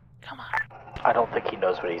 Come on. I don't think he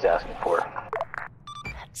knows what he's asking for.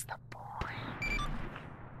 That's the point.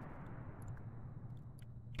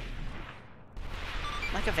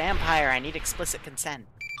 Like a vampire, I need explicit consent.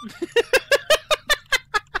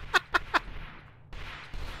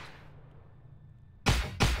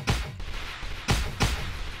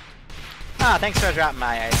 Ah, thanks for dropping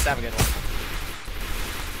by, Ice. Have a good one.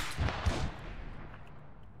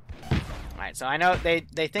 Alright, so I know they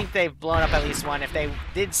think they've blown up at least one. If they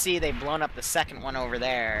did see, they've blown up the second one over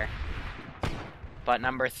there. But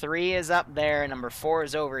number 3 is up there, number 4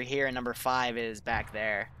 is over here, and number 5 is back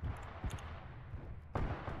there.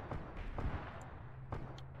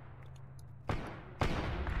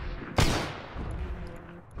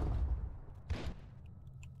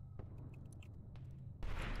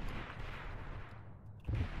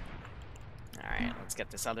 Alright, let's get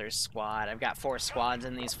this other squad. I've got 4 squads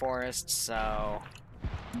in these forests, so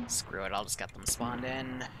screw it, I'll just get them spawned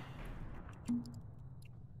in.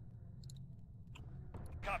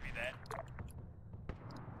 Copy that.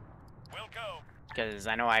 We'll go. Because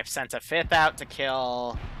I know I've sent a 5th out to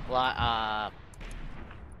kill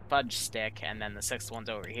Fudge Stick, and then the 6th one's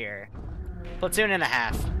over here. Platoon and a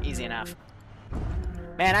half. Easy enough.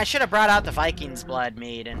 Man, I should have brought out the Viking's Blood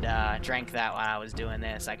mead and drank that while I was doing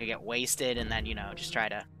this. I could get wasted and then, you know, just try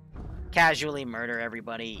to casually murder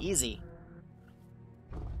everybody. Easy.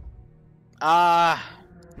 No,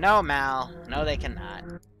 Mal. No, they cannot.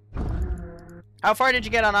 How far did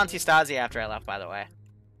you get on Antistasi after I left, by the way?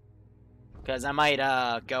 Because I might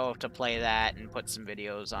go to play that and put some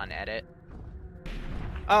videos on edit.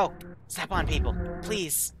 Oh, step on people,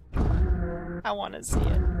 please. I want to see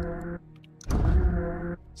it.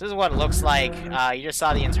 So this is what it looks like. You just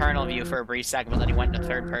saw the internal view for a brief second, but then he went to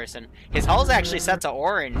third person. His hull's actually set to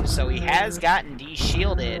orange, so he has gotten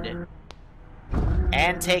de-shielded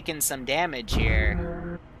and taken some damage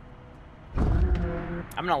here. I'm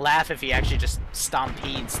gonna laugh if he actually just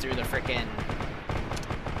stompedes through the frickin'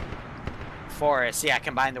 forest. Yeah,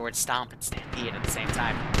 combine the word stomp and stampede at the same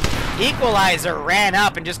time. Equalizer ran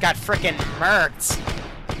up and just got frickin' murked.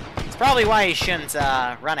 It's probably why you shouldn't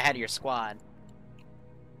run ahead of your squad.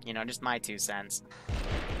 You know, just my 2 cents.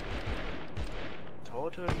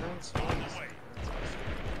 Told you against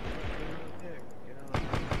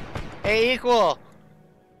Hey, Equal!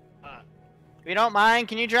 If you don't mind,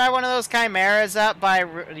 can you drive one of those chimeras up by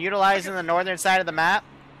utilizing the northern side of the map?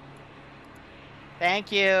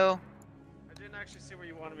 Thank you. I didn't actually see where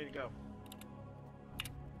you wanted me to go.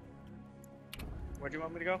 Where do you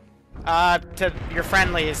want me to go? To your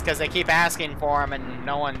friendlies, because they keep asking for them and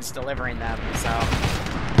no one's delivering them, so...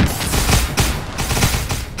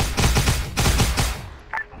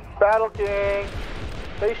 Battle King!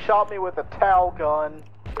 They shot me with a towel gun.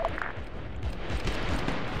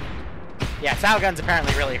 Yeah, towel guns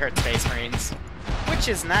apparently really hurt Space Marines, which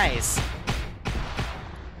is nice.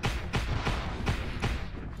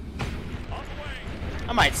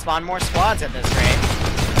 I might spawn more squads at this rate.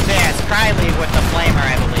 So yeah, it's Cryley with the flamer,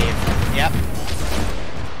 I believe. Yep.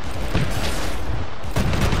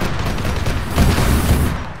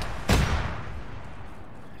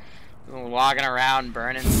 Walking around,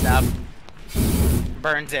 burning stuff.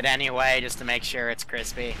 Burns it anyway, just to make sure it's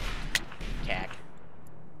crispy. Cack.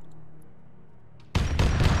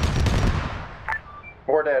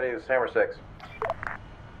 Four daddies, hammer 6.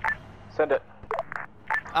 Send it.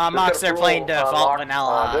 Mox, they're playing default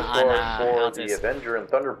vanilla Discord on for Altus. the Avenger and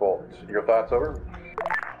Thunderbolt. Your thoughts, over?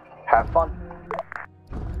 Have fun.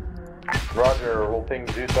 Roger, we'll ping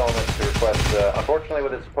Zeus Elements to request. Unfortunately,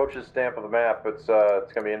 with its poach's stamp of the map, it's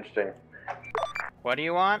gonna be interesting. What do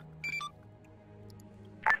you want?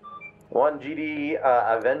 1 GD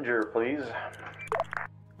Avenger, please.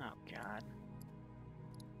 Oh, God.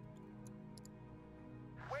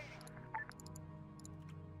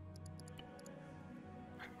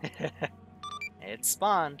 It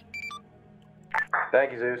spawned.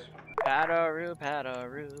 Thank you, Zeus. Padoru,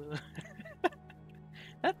 Padoru.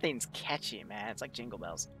 That thing's catchy, man. It's like Jingle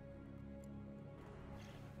Bells.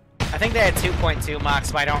 I think they had 2.2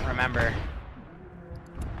 Mox, but I don't remember.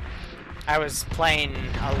 I was playing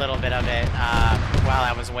a little bit of it while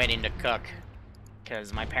I was waiting to cook.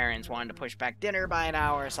 Because my parents wanted to push back dinner by an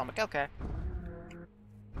hour, so I'm like, okay.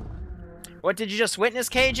 What did you just witness,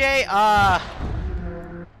 KJ?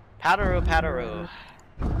 Padoru, Padoru.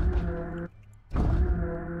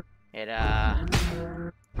 It, yeah.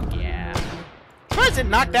 Surprised it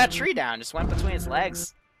knocked that tree down, just went between its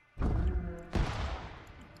legs.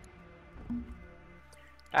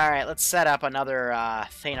 Alright, let's set up another,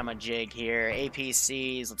 thingamajig here.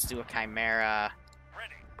 APCs, let's do a Chimera.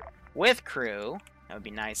 With crew. That would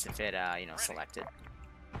be nice if it, you know, selected.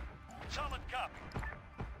 Solid copy.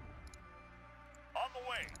 On the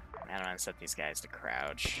way. Man, I'm gonna set these guys to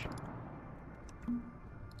crouch.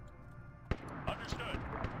 Understood.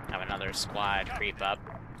 Have another squad creep up.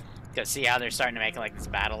 Go see how they're starting to make like this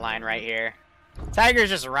battle line right here. Tiger's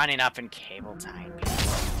just running up and cable tying people.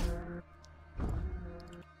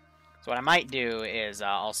 So what I might do is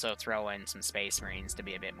also throw in some Space Marines to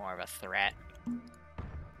be a bit more of a threat.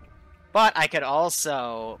 But I could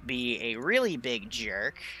also be a really big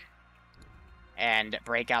jerk and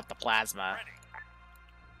break out the plasma.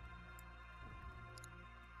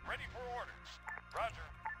 Ready for orders. Roger.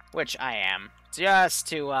 Which I am. Just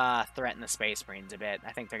to threaten the Space Marines a bit.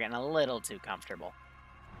 I think they're getting a little too comfortable.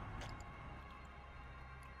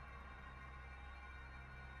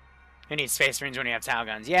 Who needs Space Marines when you have Tau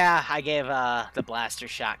guns? Yeah, I gave the blaster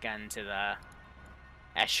shotgun to the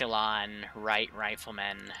Echelon right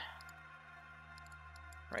rifleman.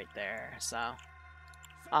 Right there, so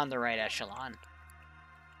on the right echelon.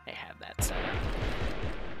 They have that set up.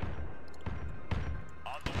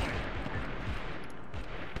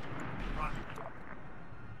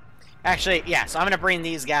 Actually, yeah, so I'm gonna bring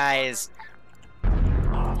these guys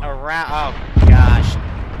around. Oh gosh,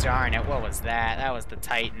 darn it, what was that? That was the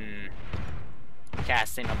Titan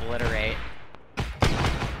casting Obliterate.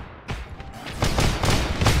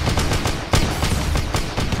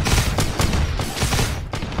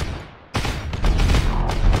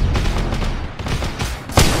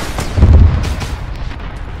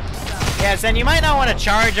 Yes, and you might not want to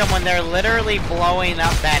charge them when they're literally blowing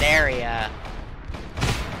up that area.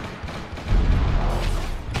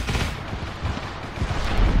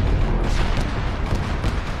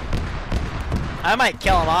 I might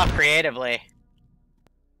kill them off creatively.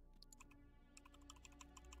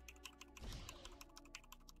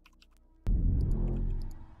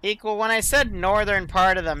 Equal, when I said northern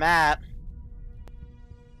part of the map,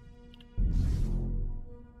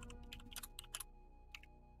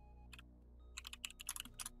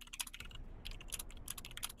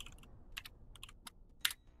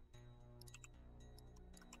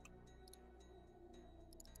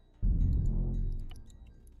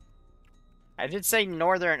 I did say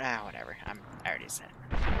northern. Ah, whatever. I already said.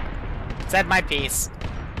 Said my piece.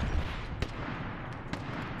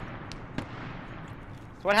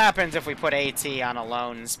 So what happens if we put AT on a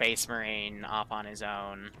lone Space Marine off on his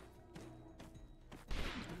own?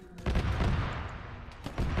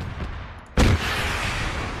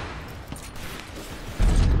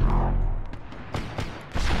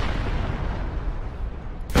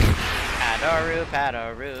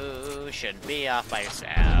 Padoru, shouldn't be off by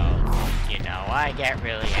yourself. You know I get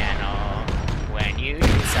really anal when you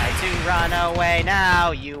decide to run away.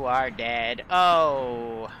 Now you are dead.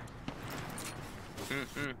 Oh.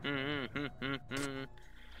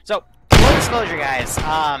 So, full disclosure, guys.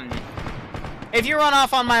 If you run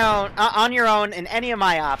off on your own in any of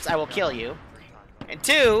my ops, I will kill you. And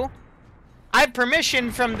 2, I have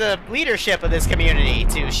permission from the leadership of this community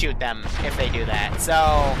to shoot them if they do that.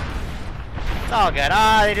 So. It's all good.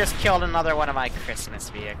 Ah, they just killed another one of my Christmas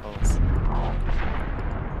vehicles.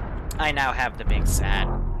 I now have the big sad.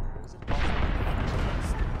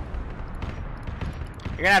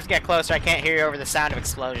 You're gonna have to get closer. I can't hear you over the sound of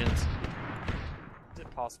explosions. Is it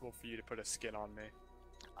possible for you to put a skin on me?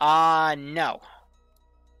 No.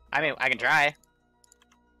 I mean, I can try.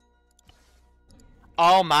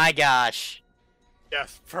 Oh my gosh.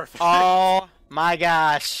 Yes, perfect. Oh my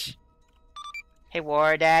gosh. Hey,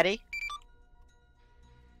 War Daddy.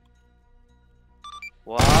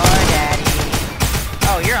 War Daddy.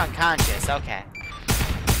 Oh, you're unconscious. Okay.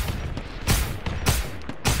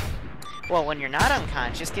 Well, when you're not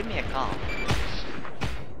unconscious, give me a call.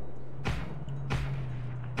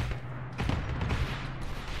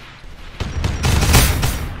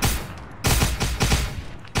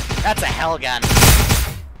 That's a hell gun. That's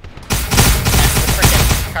the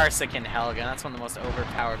frickin' Karsakin hell gun. That's one of the most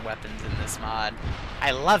overpowered weapons in this mod. I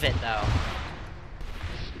love it, though.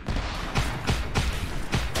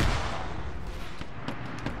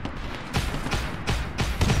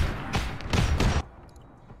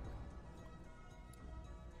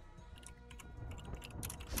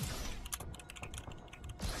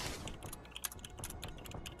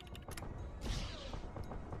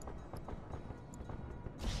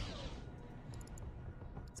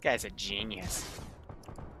 This guy's a genius.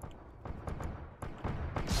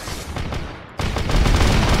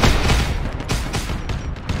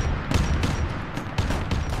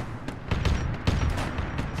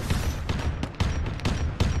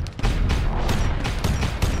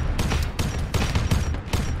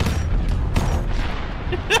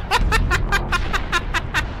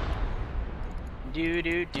 Do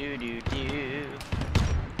do do do do do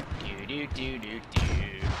do do do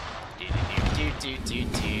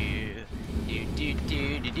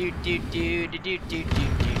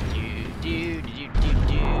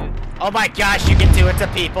do. Oh my gosh, you can do it to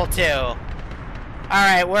people too.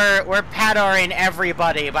 Alright, we're Padoring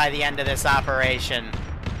everybody by the end of this operation.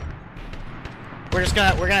 We're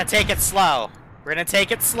gonna take it slow. We're gonna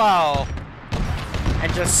take it slow.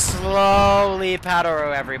 And just slowly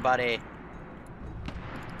Padoru everybody.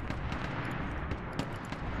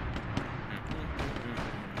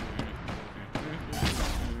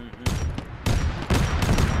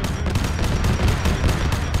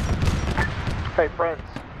 Hey, friends.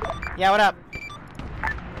 Yeah, what up?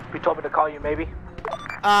 You told me to call you, maybe?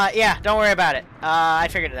 Yeah, don't worry about it. I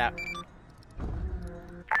figured it out.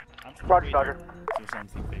 Roger, Dodger. So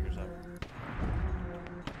something figures out.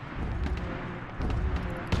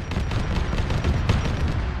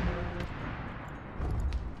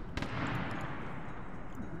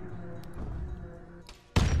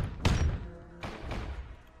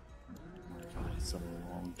 God, it's so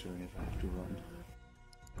long turn if I have to run.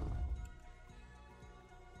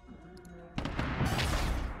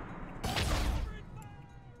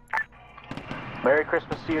 Merry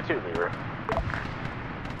Christmas to you too, Liru. I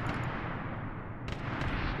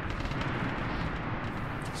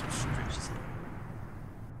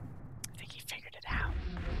think he figured it out.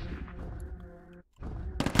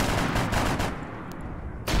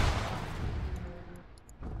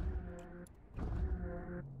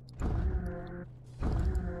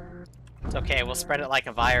 It's okay, we'll spread it like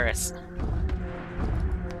a virus.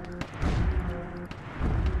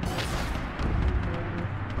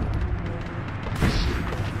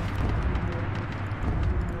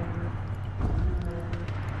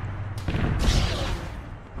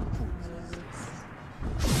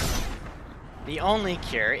 The only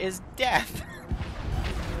cure is death.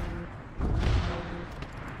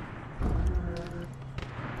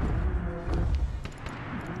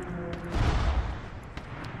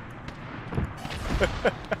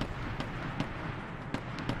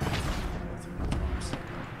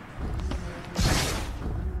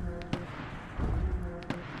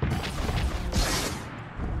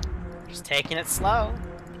 Just taking it slow.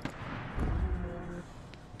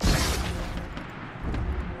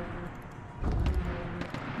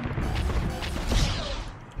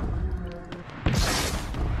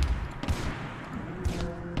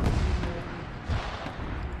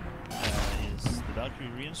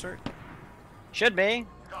 reinsert? Should be.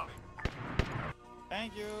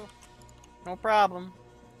 Thank you. No problem.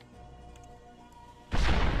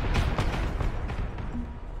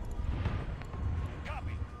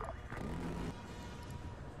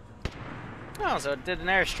 Oh, so it did an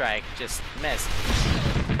airstrike, just missed.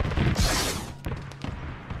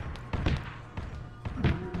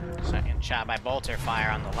 Second shot by bolter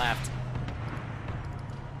fire on the left.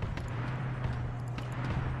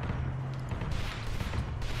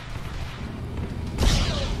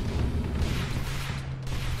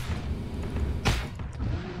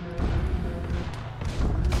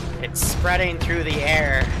 It's spreading through the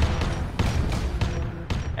air.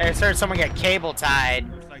 I just heard someone get cable tied.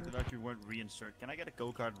 Looks like that actually won't reinsert. Can I get a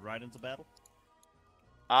go-kart right into battle?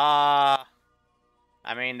 I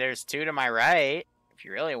mean, there's two to my right, if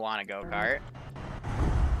you really want a go-kart.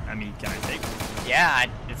 I mean, can I take one? Yeah,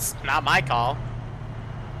 it's not my call.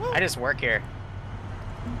 Woo. I just work here.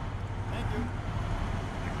 Thank you.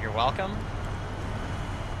 You're welcome.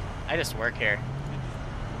 I just work here.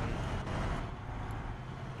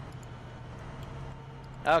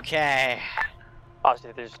 Okay.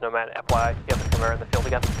 Obviously, there's no man. FYI, you have the camera in the field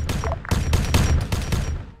again.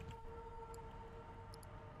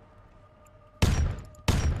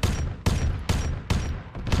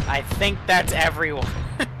 I think that's everyone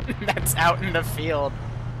that's out in the field.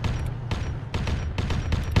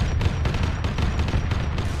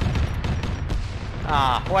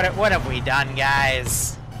 Ah, what have we done,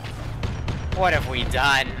 guys? What have we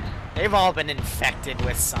done? They've all been infected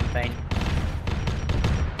with something.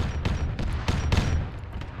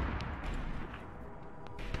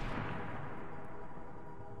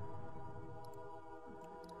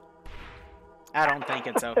 I don't think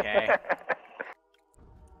it's okay.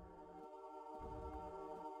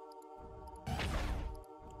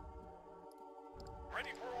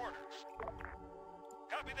 Ready for orders.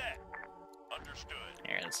 Copy that. Understood.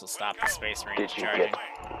 Here, this will stop the Space Marines Did you charging. get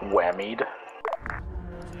whammied?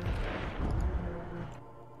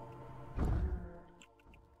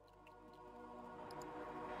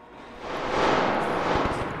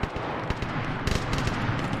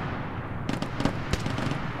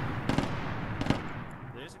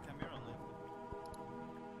 There's a camera left.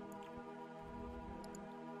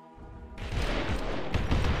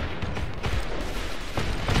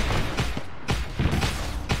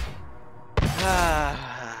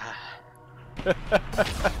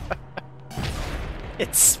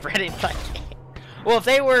 It's spreading like... Well, if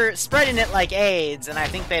they were spreading it like AIDS, and I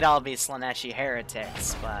think they'd all be Slaaneshi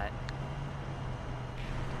heretics, but...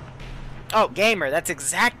 Oh, gamer, that's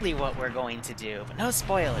exactly what we're going to do, but no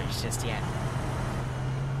spoilers just yet.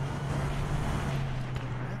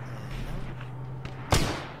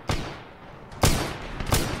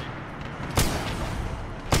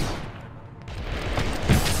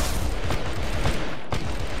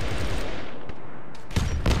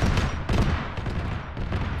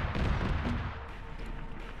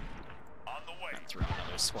 Throw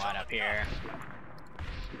another squad up here.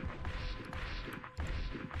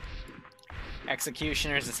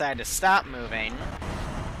 Executioners decide to stop moving.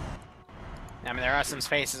 I mean, there are some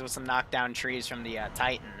spaces with some knockdown trees from the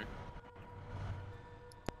Titan.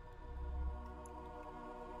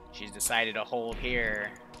 She's decided to hold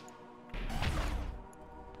here.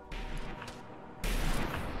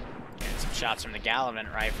 Getting some shots from the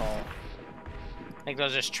Gallivant rifle. I think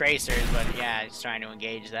those are just tracers, but yeah, he's trying to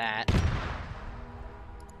engage that.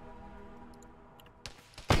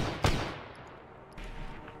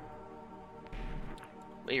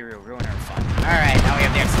 Liru, ruin her fun. Alright, now we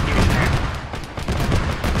have the Executioner.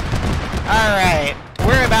 Alright,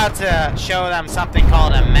 we're about to show them something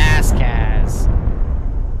called a Maskaz.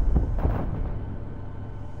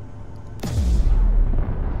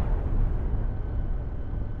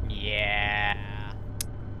 Yeah.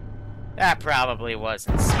 That probably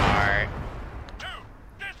wasn't smart.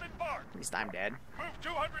 At least I'm dead. Move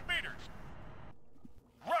 200 meters.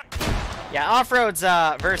 Yeah, off-roads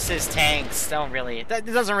versus tanks don't really... That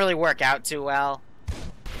doesn't really work out too well.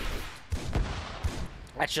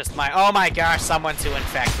 That's just my... Oh my gosh, someone to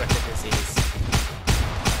infect with the disease.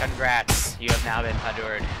 Congrats, you have now been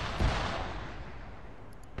Padoru.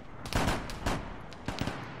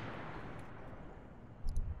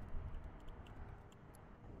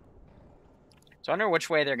 So I wonder which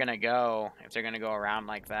way they're gonna go, if they're gonna go around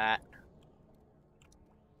like that.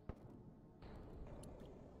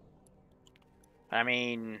 I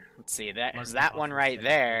mean, let's see, that is that one right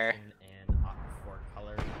there. And opt for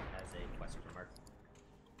color as a question mark.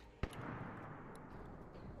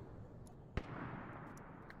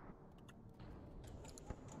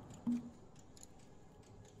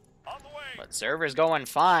 Server's going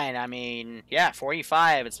fine. I mean, yeah,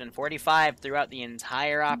 45. It's been 45 throughout the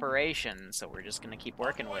entire operation, so we're just gonna keep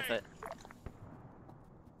working with it.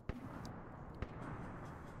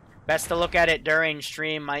 Best to look at it during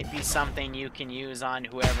stream might be something you can use on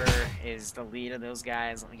whoever is the lead of those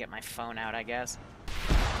guys. Let me get my phone out, I guess.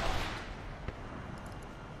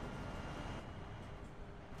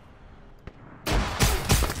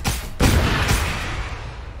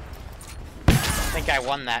 I think I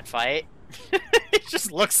won that fight. He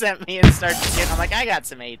just looks at me and starts shooting. I'm like, I got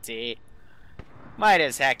some AT. Might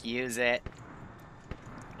as heck use it.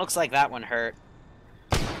 Looks like that one hurt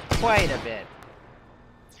quite a bit.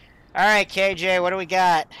 Alright, KJ, what do we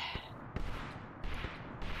got?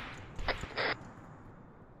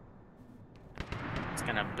 It's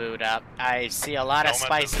gonna boot up. I see a lot of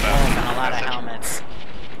spicy wolf and a lot of helmets.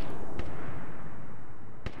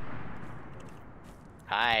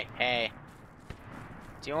 Hi, hey.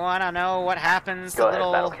 Do you wanna know what happens to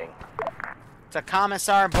little... to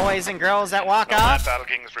commissar boys and girls that walk off? Battle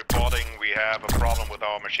King is reporting we have a problem with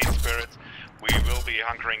our machine spirits. We will be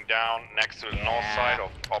hunkering down next to the north side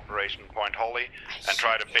of Operation Point Holy and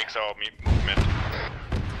try to fix our movement.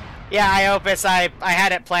 Yeah, Iopus, I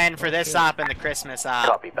had it planned for this op and the Christmas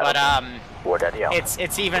op, but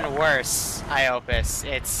it's even worse, Iopus.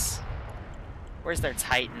 It's... Where's their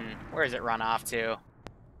Titan? Where does it run off to?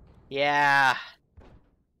 Yeah,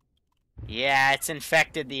 it's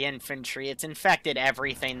infected the infantry. It's infected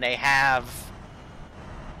everything they have.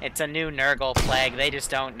 It's a new Nurgle plague. They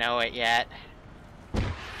just don't know it yet.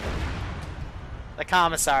 The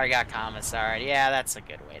commissar got commissaried. Yeah, that's a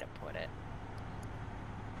good way to put it.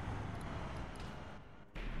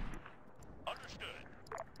 Understood.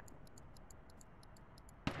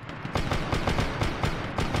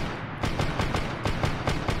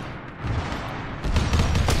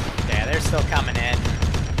 Yeah, they're still coming in.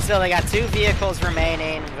 Still, they got 2 vehicles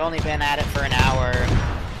remaining. We've only been at it for an hour.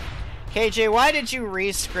 KJ, why did you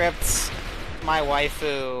re-script my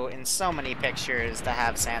waifu in so many pictures to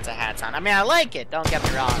have Santa hats on? I mean, I like it, don't get me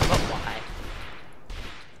wrong, but why?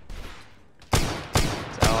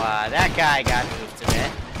 So, that guy got moved a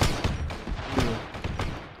bit.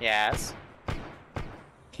 Yes?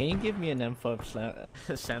 Can you give me an M5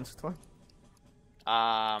 sandstorm?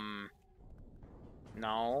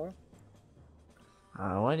 No.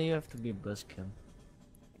 Why do you have to be buzzkill?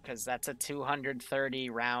 Because that's a 230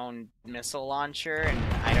 round missile launcher, and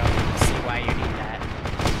I don't see why you need that.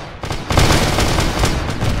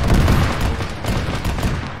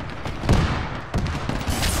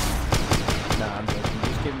 Nah, I'm joking.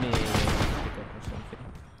 Just give me a pickup or something.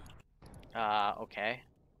 Okay.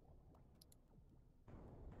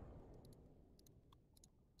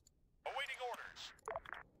 Awaiting orders.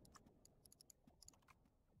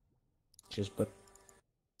 Just but.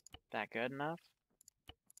 That good enough?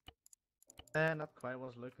 Not quite what I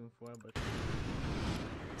was looking for, but...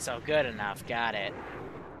 So good enough, got it.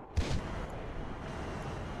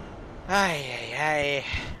 Ay.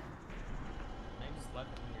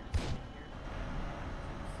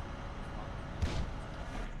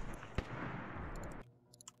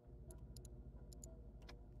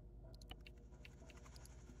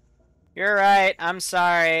 You're right, I'm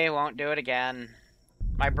sorry, won't do it again.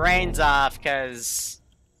 My brain's off, because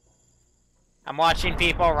I'm watching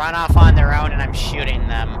people run off on their own and I'm shooting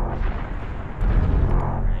them.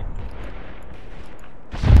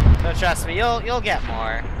 So trust me, you'll get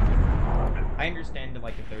more. I understand,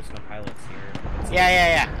 like, if there's no pilots here.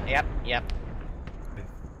 Yeah. Yep. I've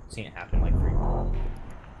seen it happen, like, frequently.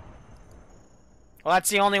 Well,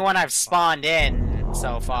 that's the only one I've spawned in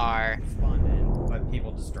so far. Spawned in, but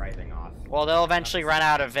people just driving off. Well, they'll eventually run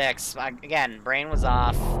out of Vix. Again, brain was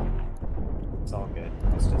off. It's all good.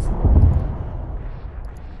 It's just...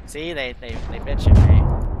 See, they bitch at me.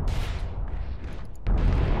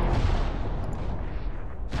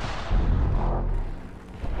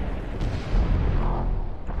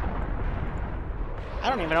 I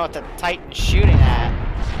don't even know what the Titan's shooting at.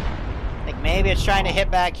 Like, maybe it's trying to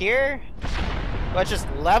hit back here? But just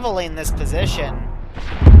leveling this position.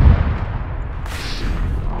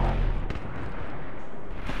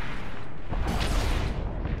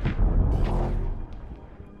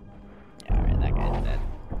 Yeah, alright, that guy's dead.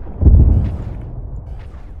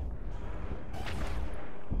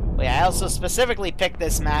 Well, yeah, I also specifically picked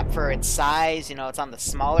this map for its size. You know, it's on the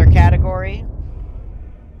smaller category.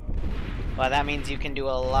 Well, that means you can do a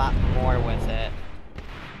lot more with it.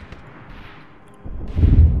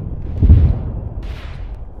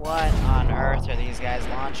 What on earth are these guys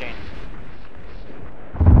launching?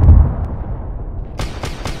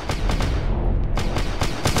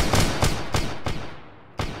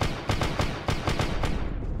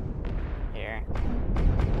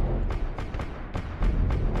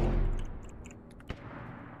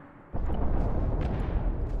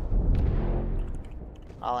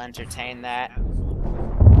 I'll entertain that.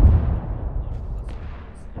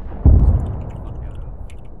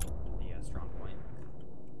 The strong point.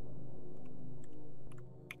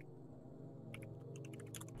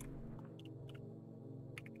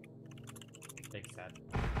 Big set.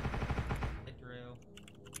 Hit through.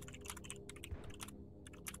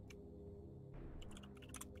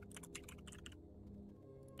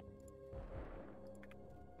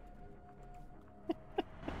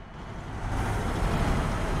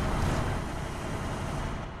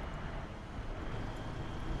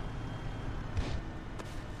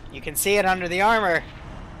 You can see it under the armor.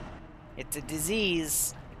 It's a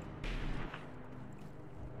disease.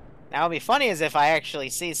 Now, it'd be funny as if I actually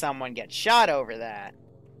see someone get shot over that.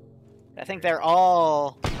 I think they're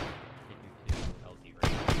all...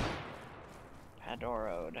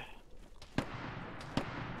 Padoru.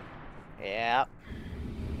 Yep.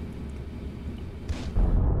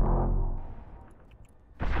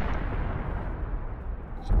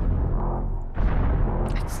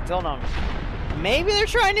 I still don't... Maybe they're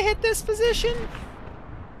trying to hit this position?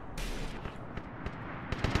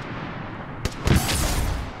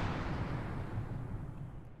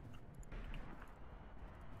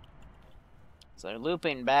 So they're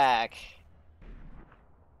looping back.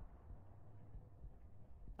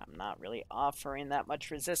 I'm not really offering that much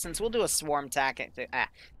resistance. We'll do a swarm tactic,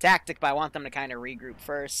 but I want them to kind of regroup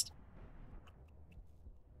first.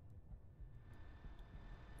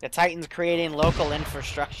 The Titan's creating local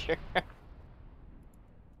infrastructure.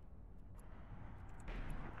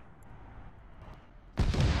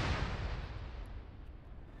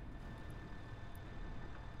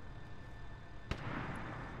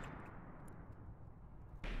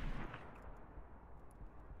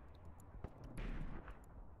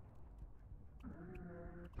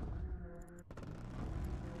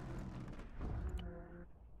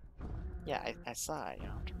 Yeah, I saw it, you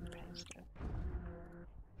know.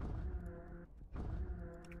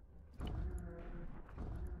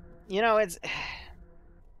 You know, it's...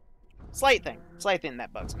 Slight thing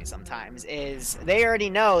that bugs me sometimes is they already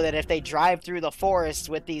know that if they drive through the forest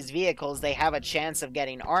with these vehicles, they have a chance of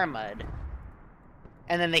getting armored.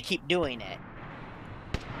 And then they keep doing it.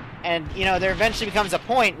 And, you know, there eventually becomes a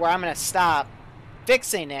point where I'm going to stop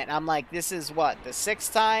fixing it. And I'm like, this is what, the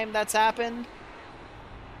 6th time that's happened?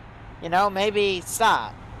 You know, maybe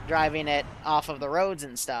stop driving it off of the roads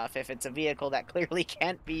and stuff if it's a vehicle that clearly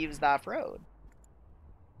can't be used off-road.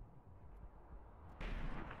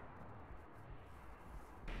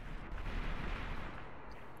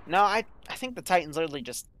 No, I think the Titan's literally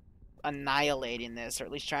just annihilating this, or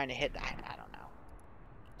at least trying to hit... I don't know.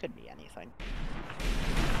 Could be anything.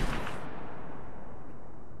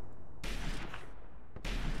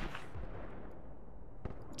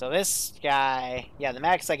 So this guy, yeah, the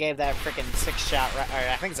max I gave that freaking 6-shot, or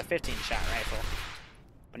I think it's a 15-shot rifle.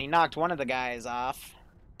 But he knocked one of the guys off.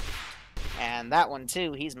 And that one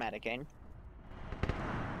too, he's medicing.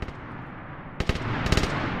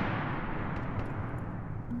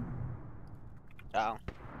 Oh.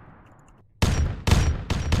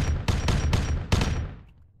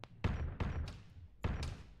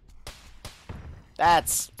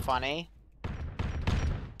 That's funny.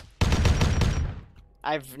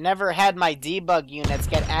 I've never had my debug units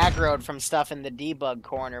get aggroed from stuff in the debug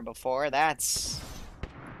corner before. That's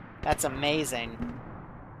amazing.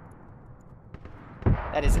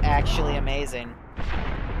 That is actually amazing.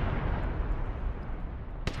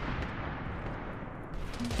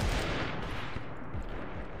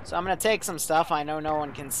 So I'm gonna take some stuff I know no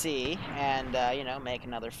one can see and, you know, make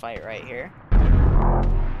another fight right here.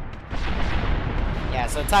 Yeah,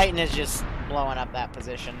 so Titan is just blowing up that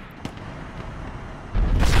position.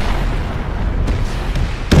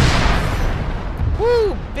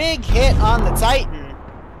 Woo! Big hit on the Titan.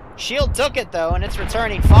 Shield took it, though, and it's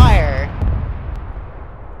returning fire.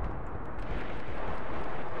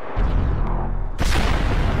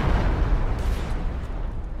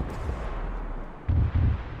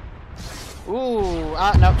 Ooh,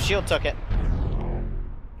 nope, shield took it.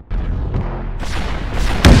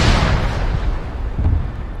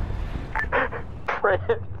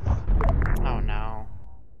 Oh no.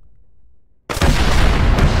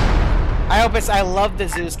 I love the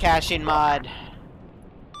Zeus caching mod.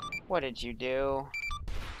 What did you do?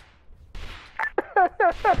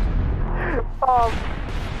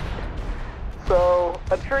 So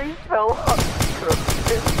a tree fell on the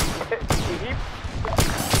Jeep.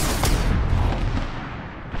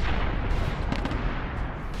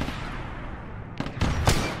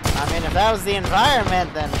 I mean, if that was the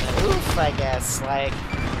environment, then oof, I guess. Like,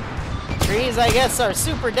 trees, I guess, are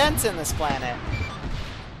super dense in this planet.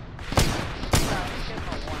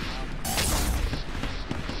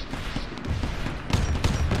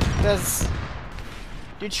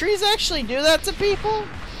 Do trees actually do that to people?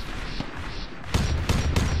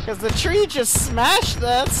 Because the tree just smashed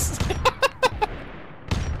this.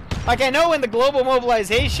 Like, I know in the global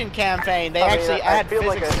mobilization campaign, they actually add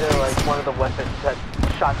physics. I feel to like one of the weapons that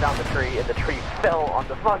shot down the tree, and the tree fell on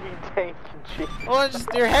the fucking tank. Well,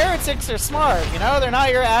 your heretics are smart, you know? They're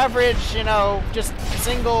not your average, you know, just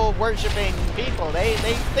single worshipping people. They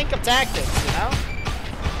think of tactics, you know?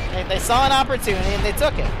 They saw an opportunity and they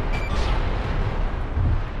took it.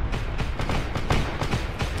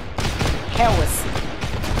 Heresy.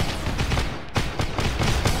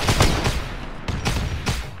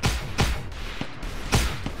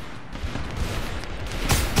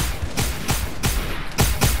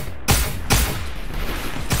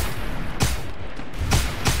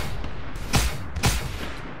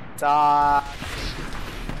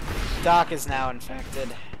 Doc is now infected.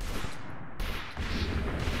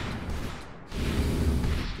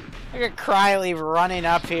 Look at Criley running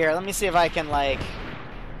up here. Let me see if I can, like...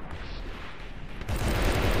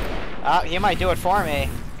 Oh, he might do it for me.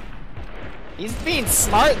 He's being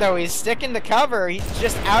smart, though. He's sticking to cover. He's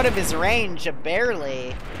just out of his range,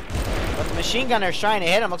 barely. But the machine gunner's trying to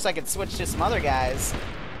hit him. Looks like it switched to some other guys.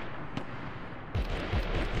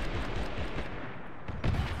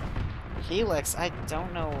 Helix, I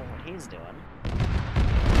don't know what he's doing.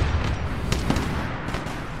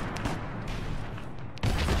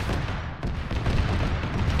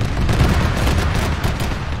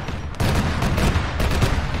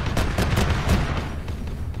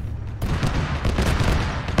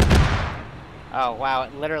 Oh, wow,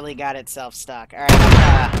 it literally got itself stuck. Alright,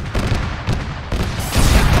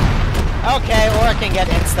 okay, or I can get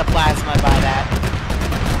insta-plasma by that.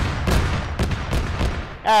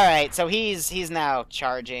 Alright, so he's now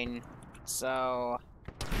charging, so...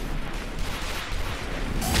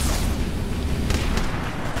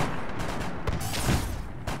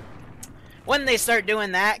 When they start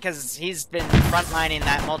doing that, because he's been frontlining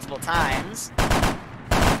that multiple times...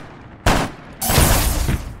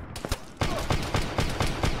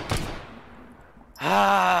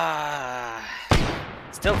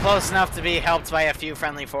 Still close enough to be helped by a few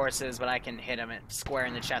friendly forces, but I can hit him square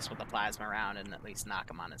in the chest with a plasma round and at least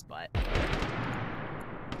knock him on his butt.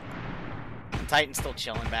 And Titan's still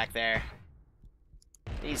chilling back there.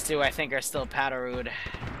 These two, I think, are still Padoru.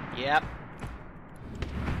 Yep.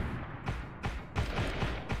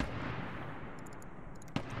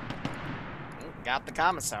 Got the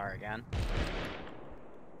commissar again.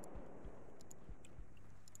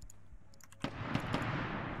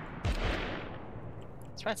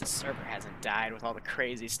 Surprised the server hasn't died with all the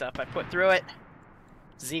crazy stuff I put through it.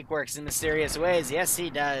 Zeke works in mysterious ways. Yes,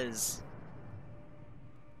 he does.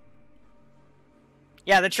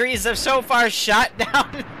 Yeah, the trees have so far shot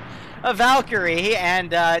down a Valkyrie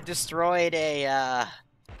and destroyed a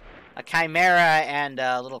Chimera and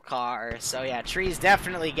a little car. So yeah, trees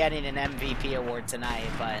definitely getting an MVP award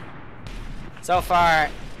tonight, but so far...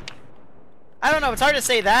 I don't know, it's hard to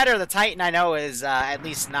say that or the Titan I know is at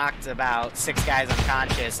least knocked about 6 guys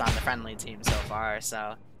unconscious on the friendly team so far,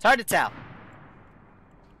 so it's hard to tell.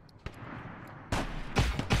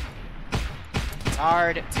 It's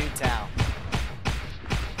hard to tell.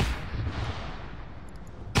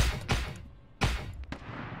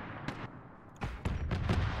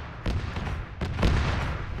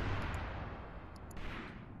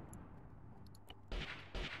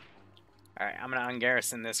 Alright, I'm gonna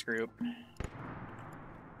ungarrison this group.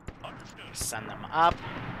 Send them up.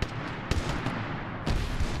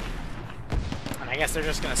 And I guess they're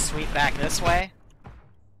just gonna sweep back this way.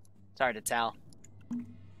 It's hard to tell.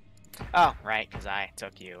 Oh, right, because I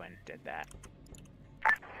took you and did that.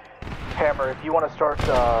 Hammer, if you want to start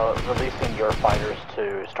releasing your fighters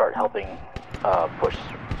to start helping push.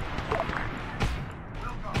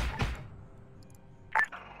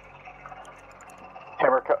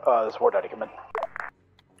 Hammer, this is War Daddy, come in.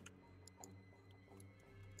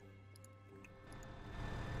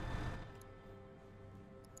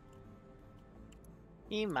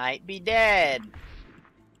 He might be dead.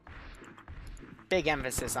 Big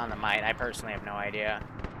emphasis on the might. I personally have no idea.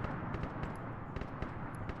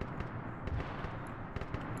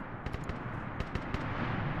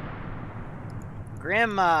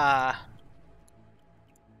 Grim's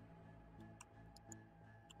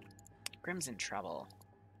in trouble.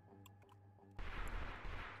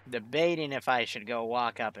 Debating if I should go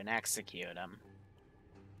walk up and execute him.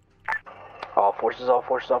 All forces, all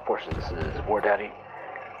forces, all forces. This is War Daddy.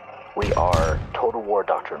 We are Total War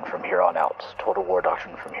Doctrine from here on out. Total War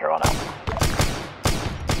Doctrine from here on out.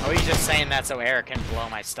 Oh, he's just saying that so Eric can blow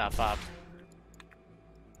my stuff up.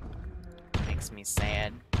 Makes me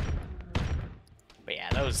sad. But yeah,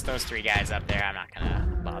 those three guys up there, I'm not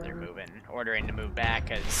gonna bother ordering to move back,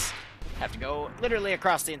 because I have to go literally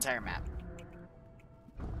across the entire map.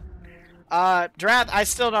 Drath, I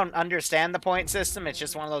still don't understand the point system. It's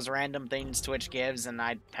just one of those random things Twitch gives, and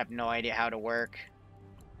I have no idea how to work.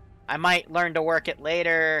 I might learn to work it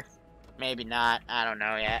later. Maybe not. I don't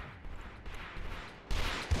know yet.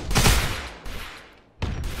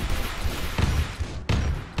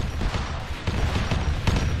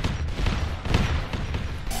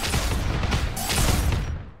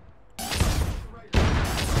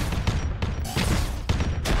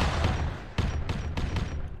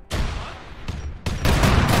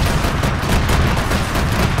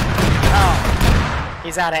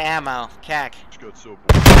 He's out of ammo. Cack.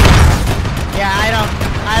 Yeah,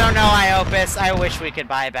 I don't know, Iopus. I wish we could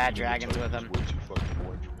buy bad dragons with him.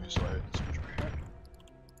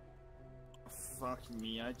 Fuck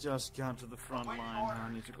me, I just got to the front line. I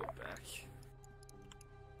need to go back.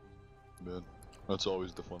 Man, that's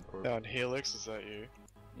always the fun part. Down Helix, is that you?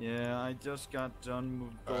 Yeah, I just got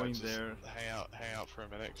done going there. Hang out for a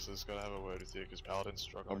minute, because I just gotta have a word with you, because Paladin's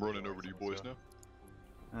struggling. I'm running over to you boys now.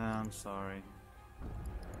 I'm sorry.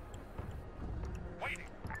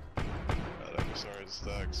 Sorry, just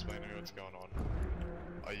explain to me what's going on.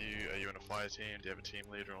 Are you in a fire team? Do you have a team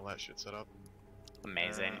leader and all that shit set up?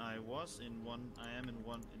 Amazing. I was in one. I am in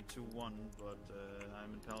 2-1, but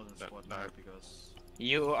I'm in Paladin squad now because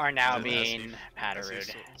you are now being Padoru.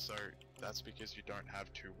 So that's because you don't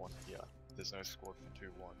have 2-1 here. There's no squad for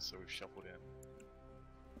 2-1, so we've shuffled in.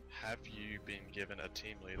 Have you been given a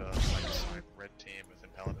team leader, like a red team within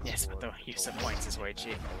Paladin? Yes, but the use of points is way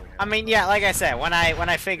cheap. I mean, yeah, like I said, when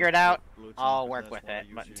I figure it out, I'll work with it.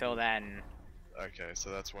 But until then. Okay,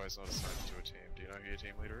 so that's why it's not assigned to a team. Do you know who your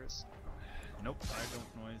team leader is? Nope, I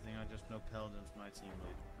don't know anything. I just know Paladin's my team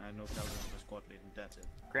lead. I know Paladin's my squad lead, and that's it.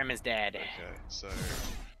 Grim is dead. Okay, so.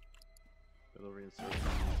 It'll reinsert in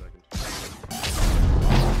a second.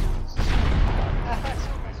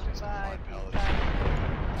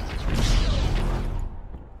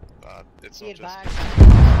 It's not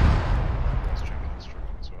just streaming as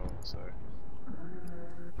well, so.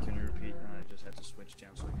 Can you repeat? I just had to switch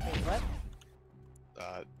down so I can. What?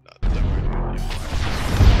 Don't worry,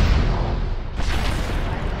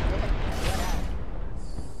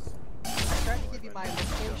 I tried to give you my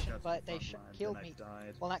location, but they killed me.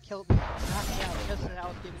 Well, not killed me, knocked me out just as I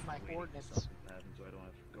was giving my coordinates.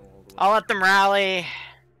 I'll let them rally.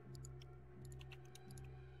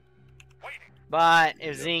 But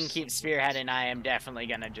if Zing keeps spearheading, I am definitely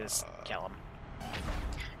gonna just kill him.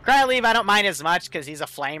 Cryleave, I don't mind as much because he's a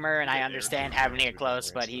flamer and I understand having to get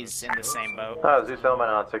close, but he's in the same boat. Zeus Element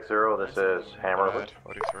on 6-0, this is Hammer.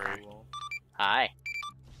 Hi.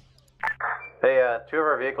 Hey, 2 of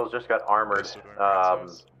our vehicles just got armored,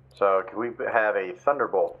 so can we have a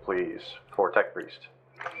Thunderbolt, please, for Tech Priest?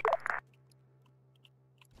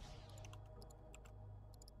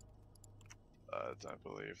 I don't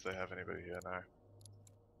believe they have anybody here now.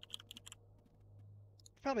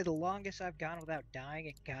 Probably the longest I've gone without dying,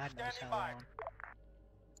 and God knows how long.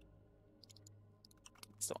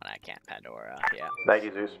 It's the one I can't Pandora, yeah. Thank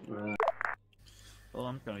you, Zeus. Well,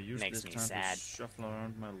 I'm gonna use Makes this me time sad. to shuffle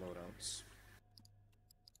around my loadouts.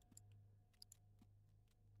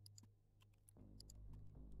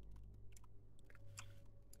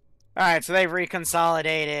 Alright, so they've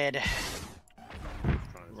reconsolidated.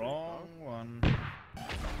 Wrong one.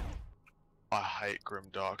 I hate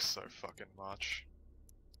Grimdark so fucking much.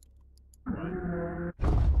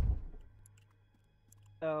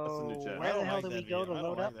 So, where the hell do we go to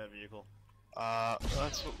load up?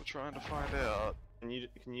 That's what we're trying to find out. Can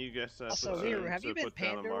you guess Also, Liru, have you been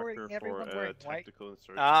pandoring everyone wearing white?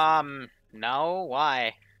 No,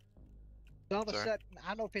 why? All of a sudden, I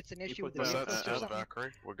don't know if it's an issue with the vehicles or something.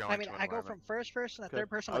 I mean, I go from first person to third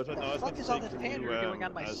person, like, what the fuck is all this pandering doing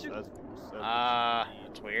on my suit?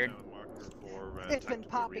 It's weird. It's been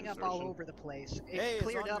popping up all over the place. It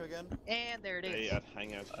cleared up, and there it is. Hey, at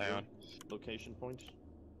Hangout location point.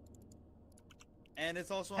 And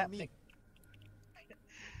it's also on me.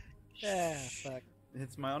 Yeah, fuck.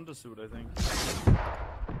 It's my undersuit, I think.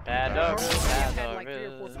 Padoru, I had like 3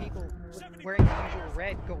 or 4 people wearing the usual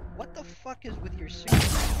red go, what the fuck is with your suit?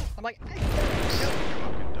 I'm like, I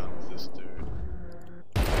fucking done with this dude.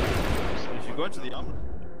 You should go into the armor.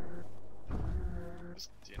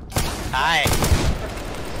 Hi.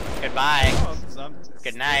 Goodbye.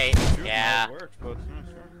 Good night. Yeah.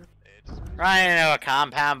 Running into a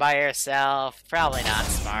compound by yourself, probably not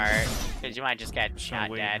smart, because you might just get shot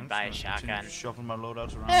dead by a shotgun. Shuffle my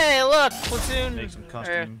loadouts around. Hey, look, platoon.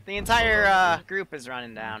 The entire group is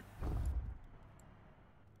running down.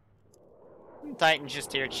 Titan's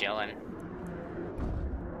just here chilling.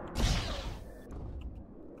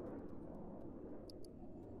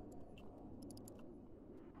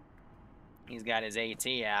 He's got his AT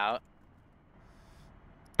out.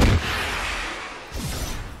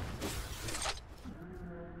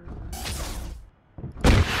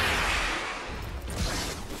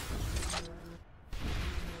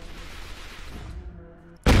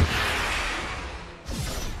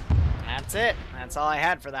 That's it. That's all I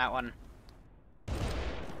had for that one.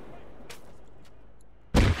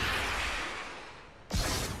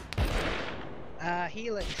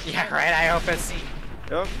 Helix. Yeah, right. I hope it's.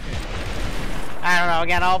 Okay. I don't know.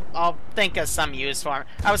 Again, I'll think of some use for him.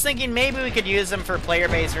 I was thinking maybe we could use them for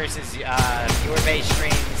player-based versus viewer-based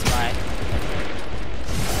streams, but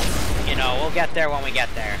you know, we'll get there when we get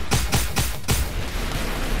there.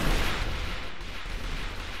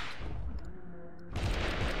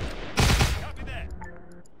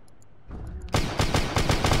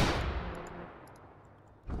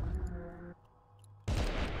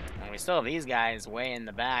 We still have these guys way in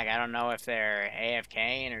the back. I don't know if they're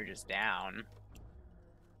AFKing or just down.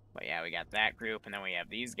 But yeah, we got that group, and then we have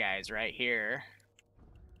these guys right here.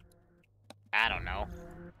 I don't know.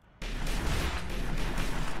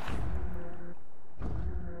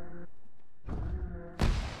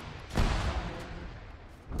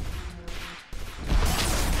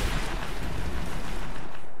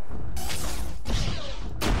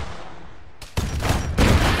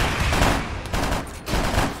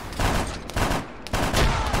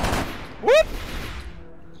 Whoop!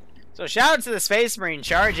 So shout out to the Space Marine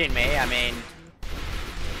charging me, I mean...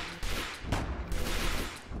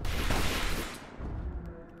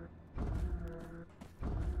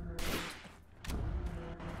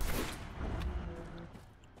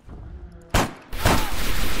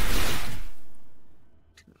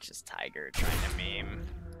 Just Tiger trying to meme.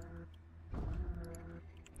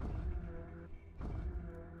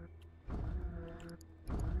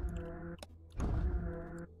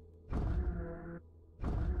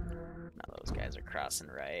 Those guys are crossing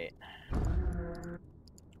right. I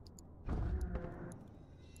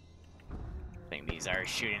think these are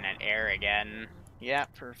shooting at air again.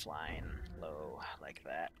 Yep, for flying low like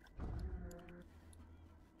that.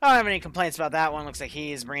 I don't have any complaints about that one. Looks like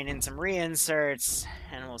he's bringing in some reinserts,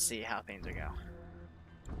 and we'll see how things are going.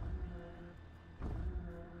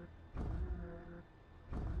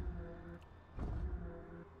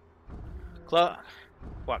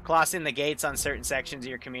 Closing the gates on certain sections of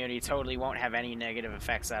your community totally won't have any negative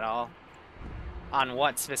effects at all? On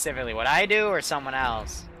what specifically? What I do or someone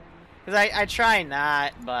else? Because I try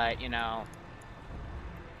not, but, you know...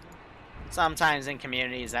 Sometimes in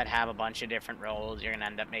communities that have a bunch of different roles, you're going to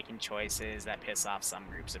end up making choices that piss off some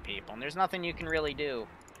groups of people. And there's nothing you can really do.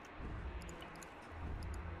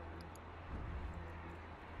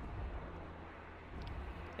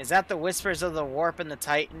 Is that the Whispers of the Warp and the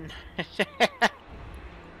Titan?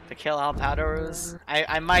 To kill all Padorus?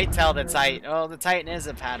 I might tell the Titan. Oh, the Titan is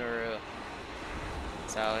a Padoru.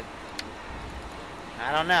 So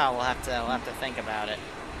I don't know. We'll have to think about it.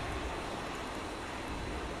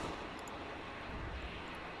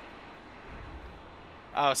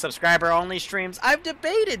 Oh, subscriber only streams. I've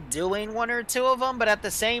debated doing one or two of them, but at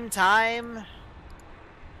the same time,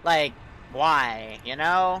 like, why? You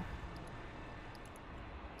know?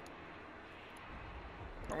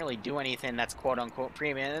 Don't really do anything that's quote-unquote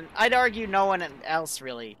premium. And I'd argue no one else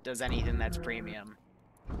really does anything that's premium.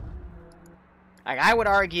 Like, I would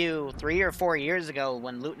argue 3 or 4 years ago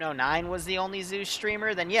when Loot09 was the only Zeus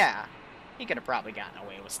streamer, then yeah, he could have probably gotten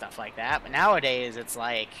away with stuff like that. But nowadays, it's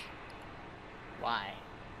like, why?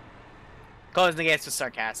 Closing the gates was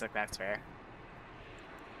sarcastic, that's fair.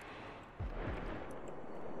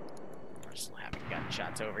 We're still having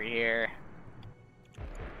gunshots over here.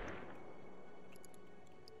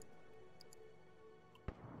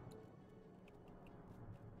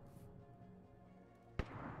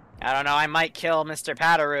 I don't know, I might kill Mr.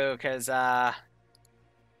 Padoru, because,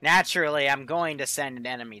 naturally, I'm going to send an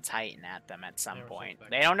enemy Titan at them at some point.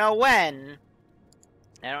 They don't know when.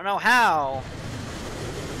 They don't know how.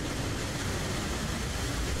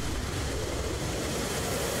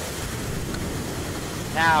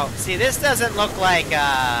 Now, see, this doesn't look like,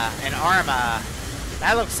 an Arma.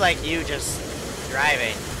 That looks like you just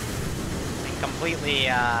driving. And completely,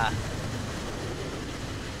 yeah.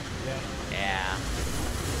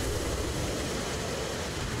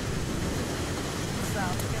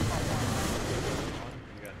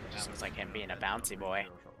 Just looks like him being a bouncy boy.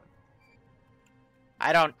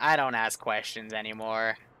 I don't ask questions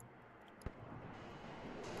anymore.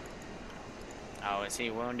 Oh, is he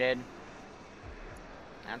wounded?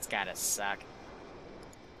 That's gotta suck.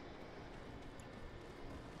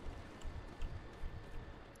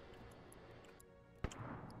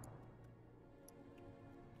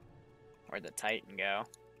 Where'd the Titan go?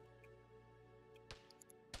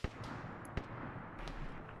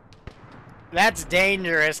 That's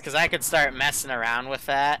dangerous, because I could start messing around with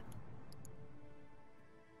that.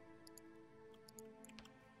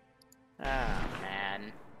 Oh,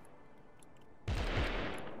 man.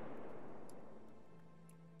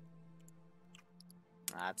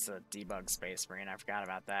 That's a debug Space Marine. I forgot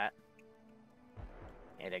about that.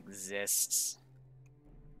 It exists.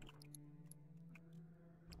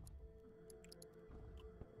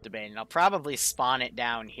 Debating. I'll probably spawn it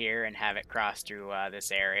down here and have it cross through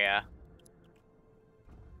this area.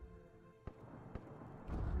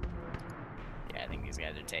 Yeah, I think these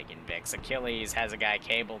guys are taking Vix. Achilles has a guy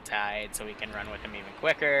cable tied, so we can run with him even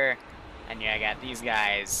quicker. And yeah, I got these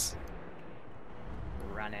guys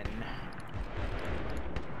running.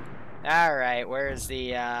 Alright, where's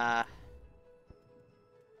the,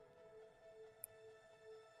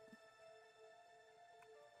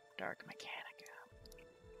 Dark Mechanica?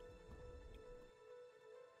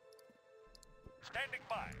 Standing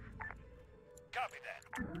by. Copy that.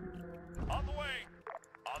 On the way.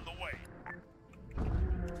 On the way.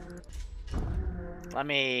 Let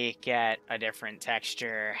me get a different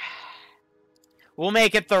texture. We'll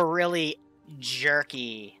make it the really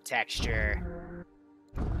jerky texture.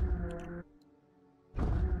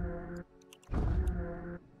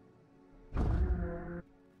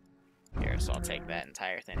 Here, so I'll take that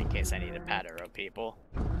entire thing in case I need a Padoru people.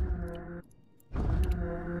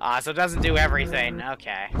 So it doesn't do everything.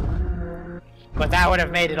 Okay. But that would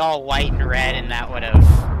have made it all white and red, and that would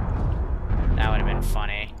have been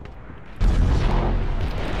funny.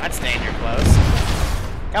 That's danger close.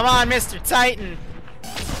 Come on, Mr. Titan!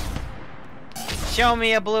 Show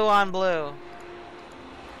me a blue on blue.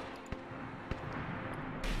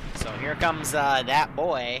 So here comes that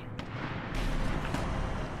boy.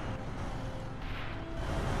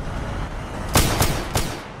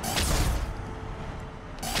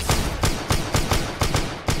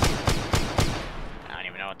 I don't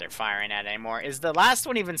even know what they're firing at anymore. Is the last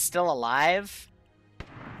one even still alive?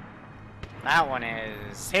 That one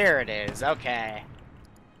is. Here it is. Okay.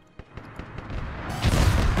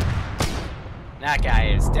 That guy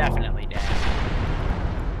is definitely dead.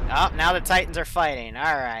 Oh, now the Titans are fighting.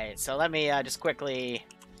 Alright, so let me just quickly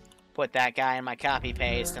put that guy in my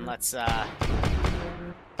copy-paste and let's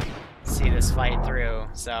see this fight through.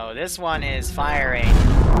 So this one is firing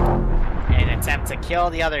in an attempt to kill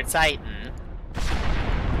the other Titan.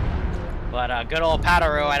 But good old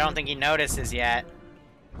Padoru, I don't think he notices yet.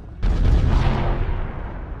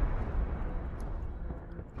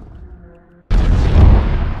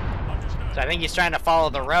 So I think he's trying to follow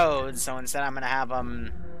the road, so instead I'm going to have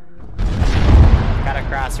him cut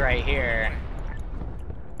across right here.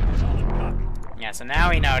 Yeah, so now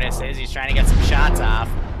he notices. He's trying to get some shots off.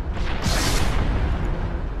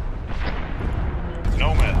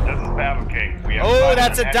 Nomad, this is Battle King. We have oh,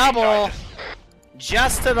 that's a double!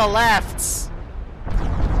 Just to the left.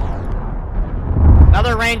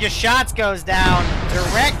 Another range of shots goes down.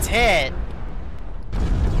 Direct hit.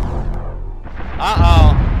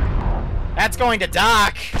 Uh-oh. That's going to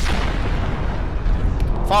dock.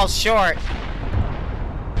 Falls short.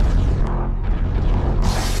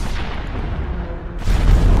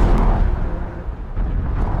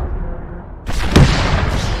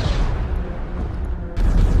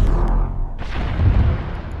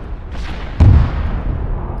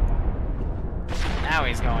 Now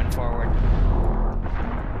he's going forward.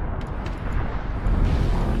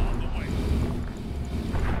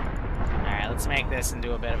 Alright, let's make this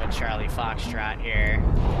into a bit of a Charlie Foxtrot here.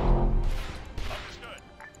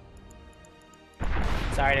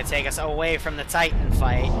 Sorry to take us away from the Titan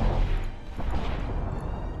fight.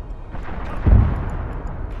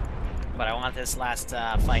 But I want this last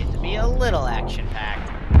fight to be a little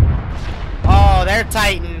action-packed. Oh, their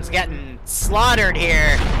Titan's getting slaughtered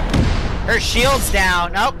here. Her shield's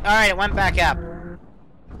down. Nope. Alright, it went back up.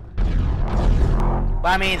 But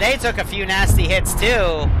I mean, they took a few nasty hits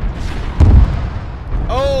too.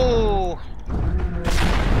 Oh!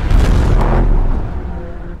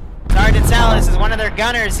 It's hard to tell. This is one of their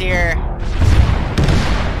gunners here.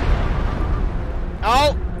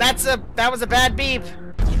 Oh, that was a bad beep.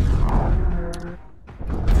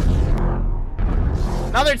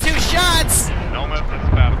 Another 2 shots. Nomad, this is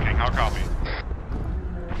Battle King. How copy?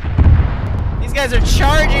 These guys are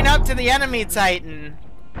charging up to the enemy Titan.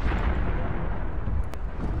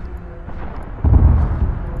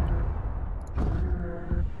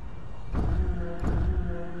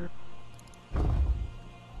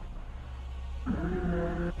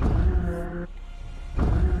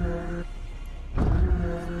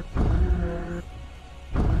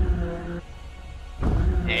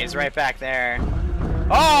 he's right back there.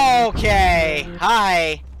 Okay,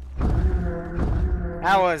 hi.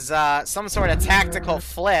 That was some sort of tactical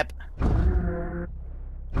flip.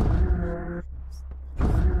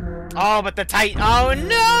 Oh, but the Titan. Oh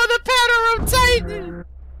no, the Padoru Titan!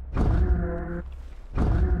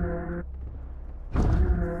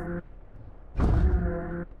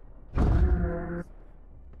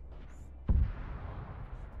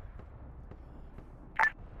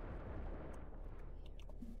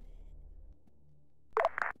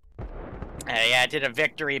 Yeah, I did a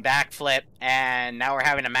victory backflip, and now we're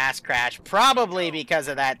having a mass crash, probably because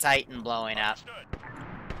of that Titan blowing up.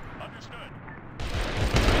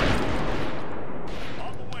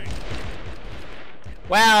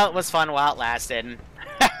 Well, it was fun while it lasted.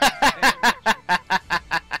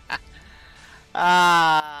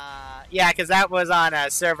 Yeah, because that was on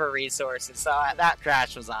server resources, so that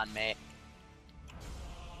crash was on me.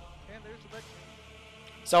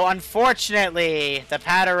 So unfortunately, the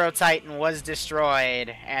Padoru Titan was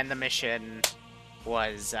destroyed, and the mission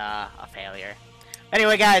was a failure.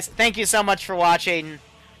 Anyway, guys, thank you so much for watching.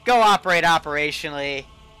 Go operate operationally.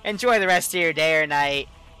 Enjoy the rest of your day or night.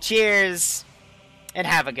 Cheers, and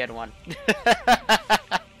have a good one.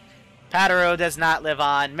 Padoru does not live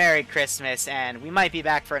on. Merry Christmas, and we might be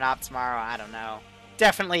back for an op tomorrow. I don't know.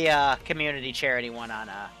 Definitely a community charity one on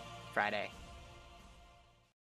Friday.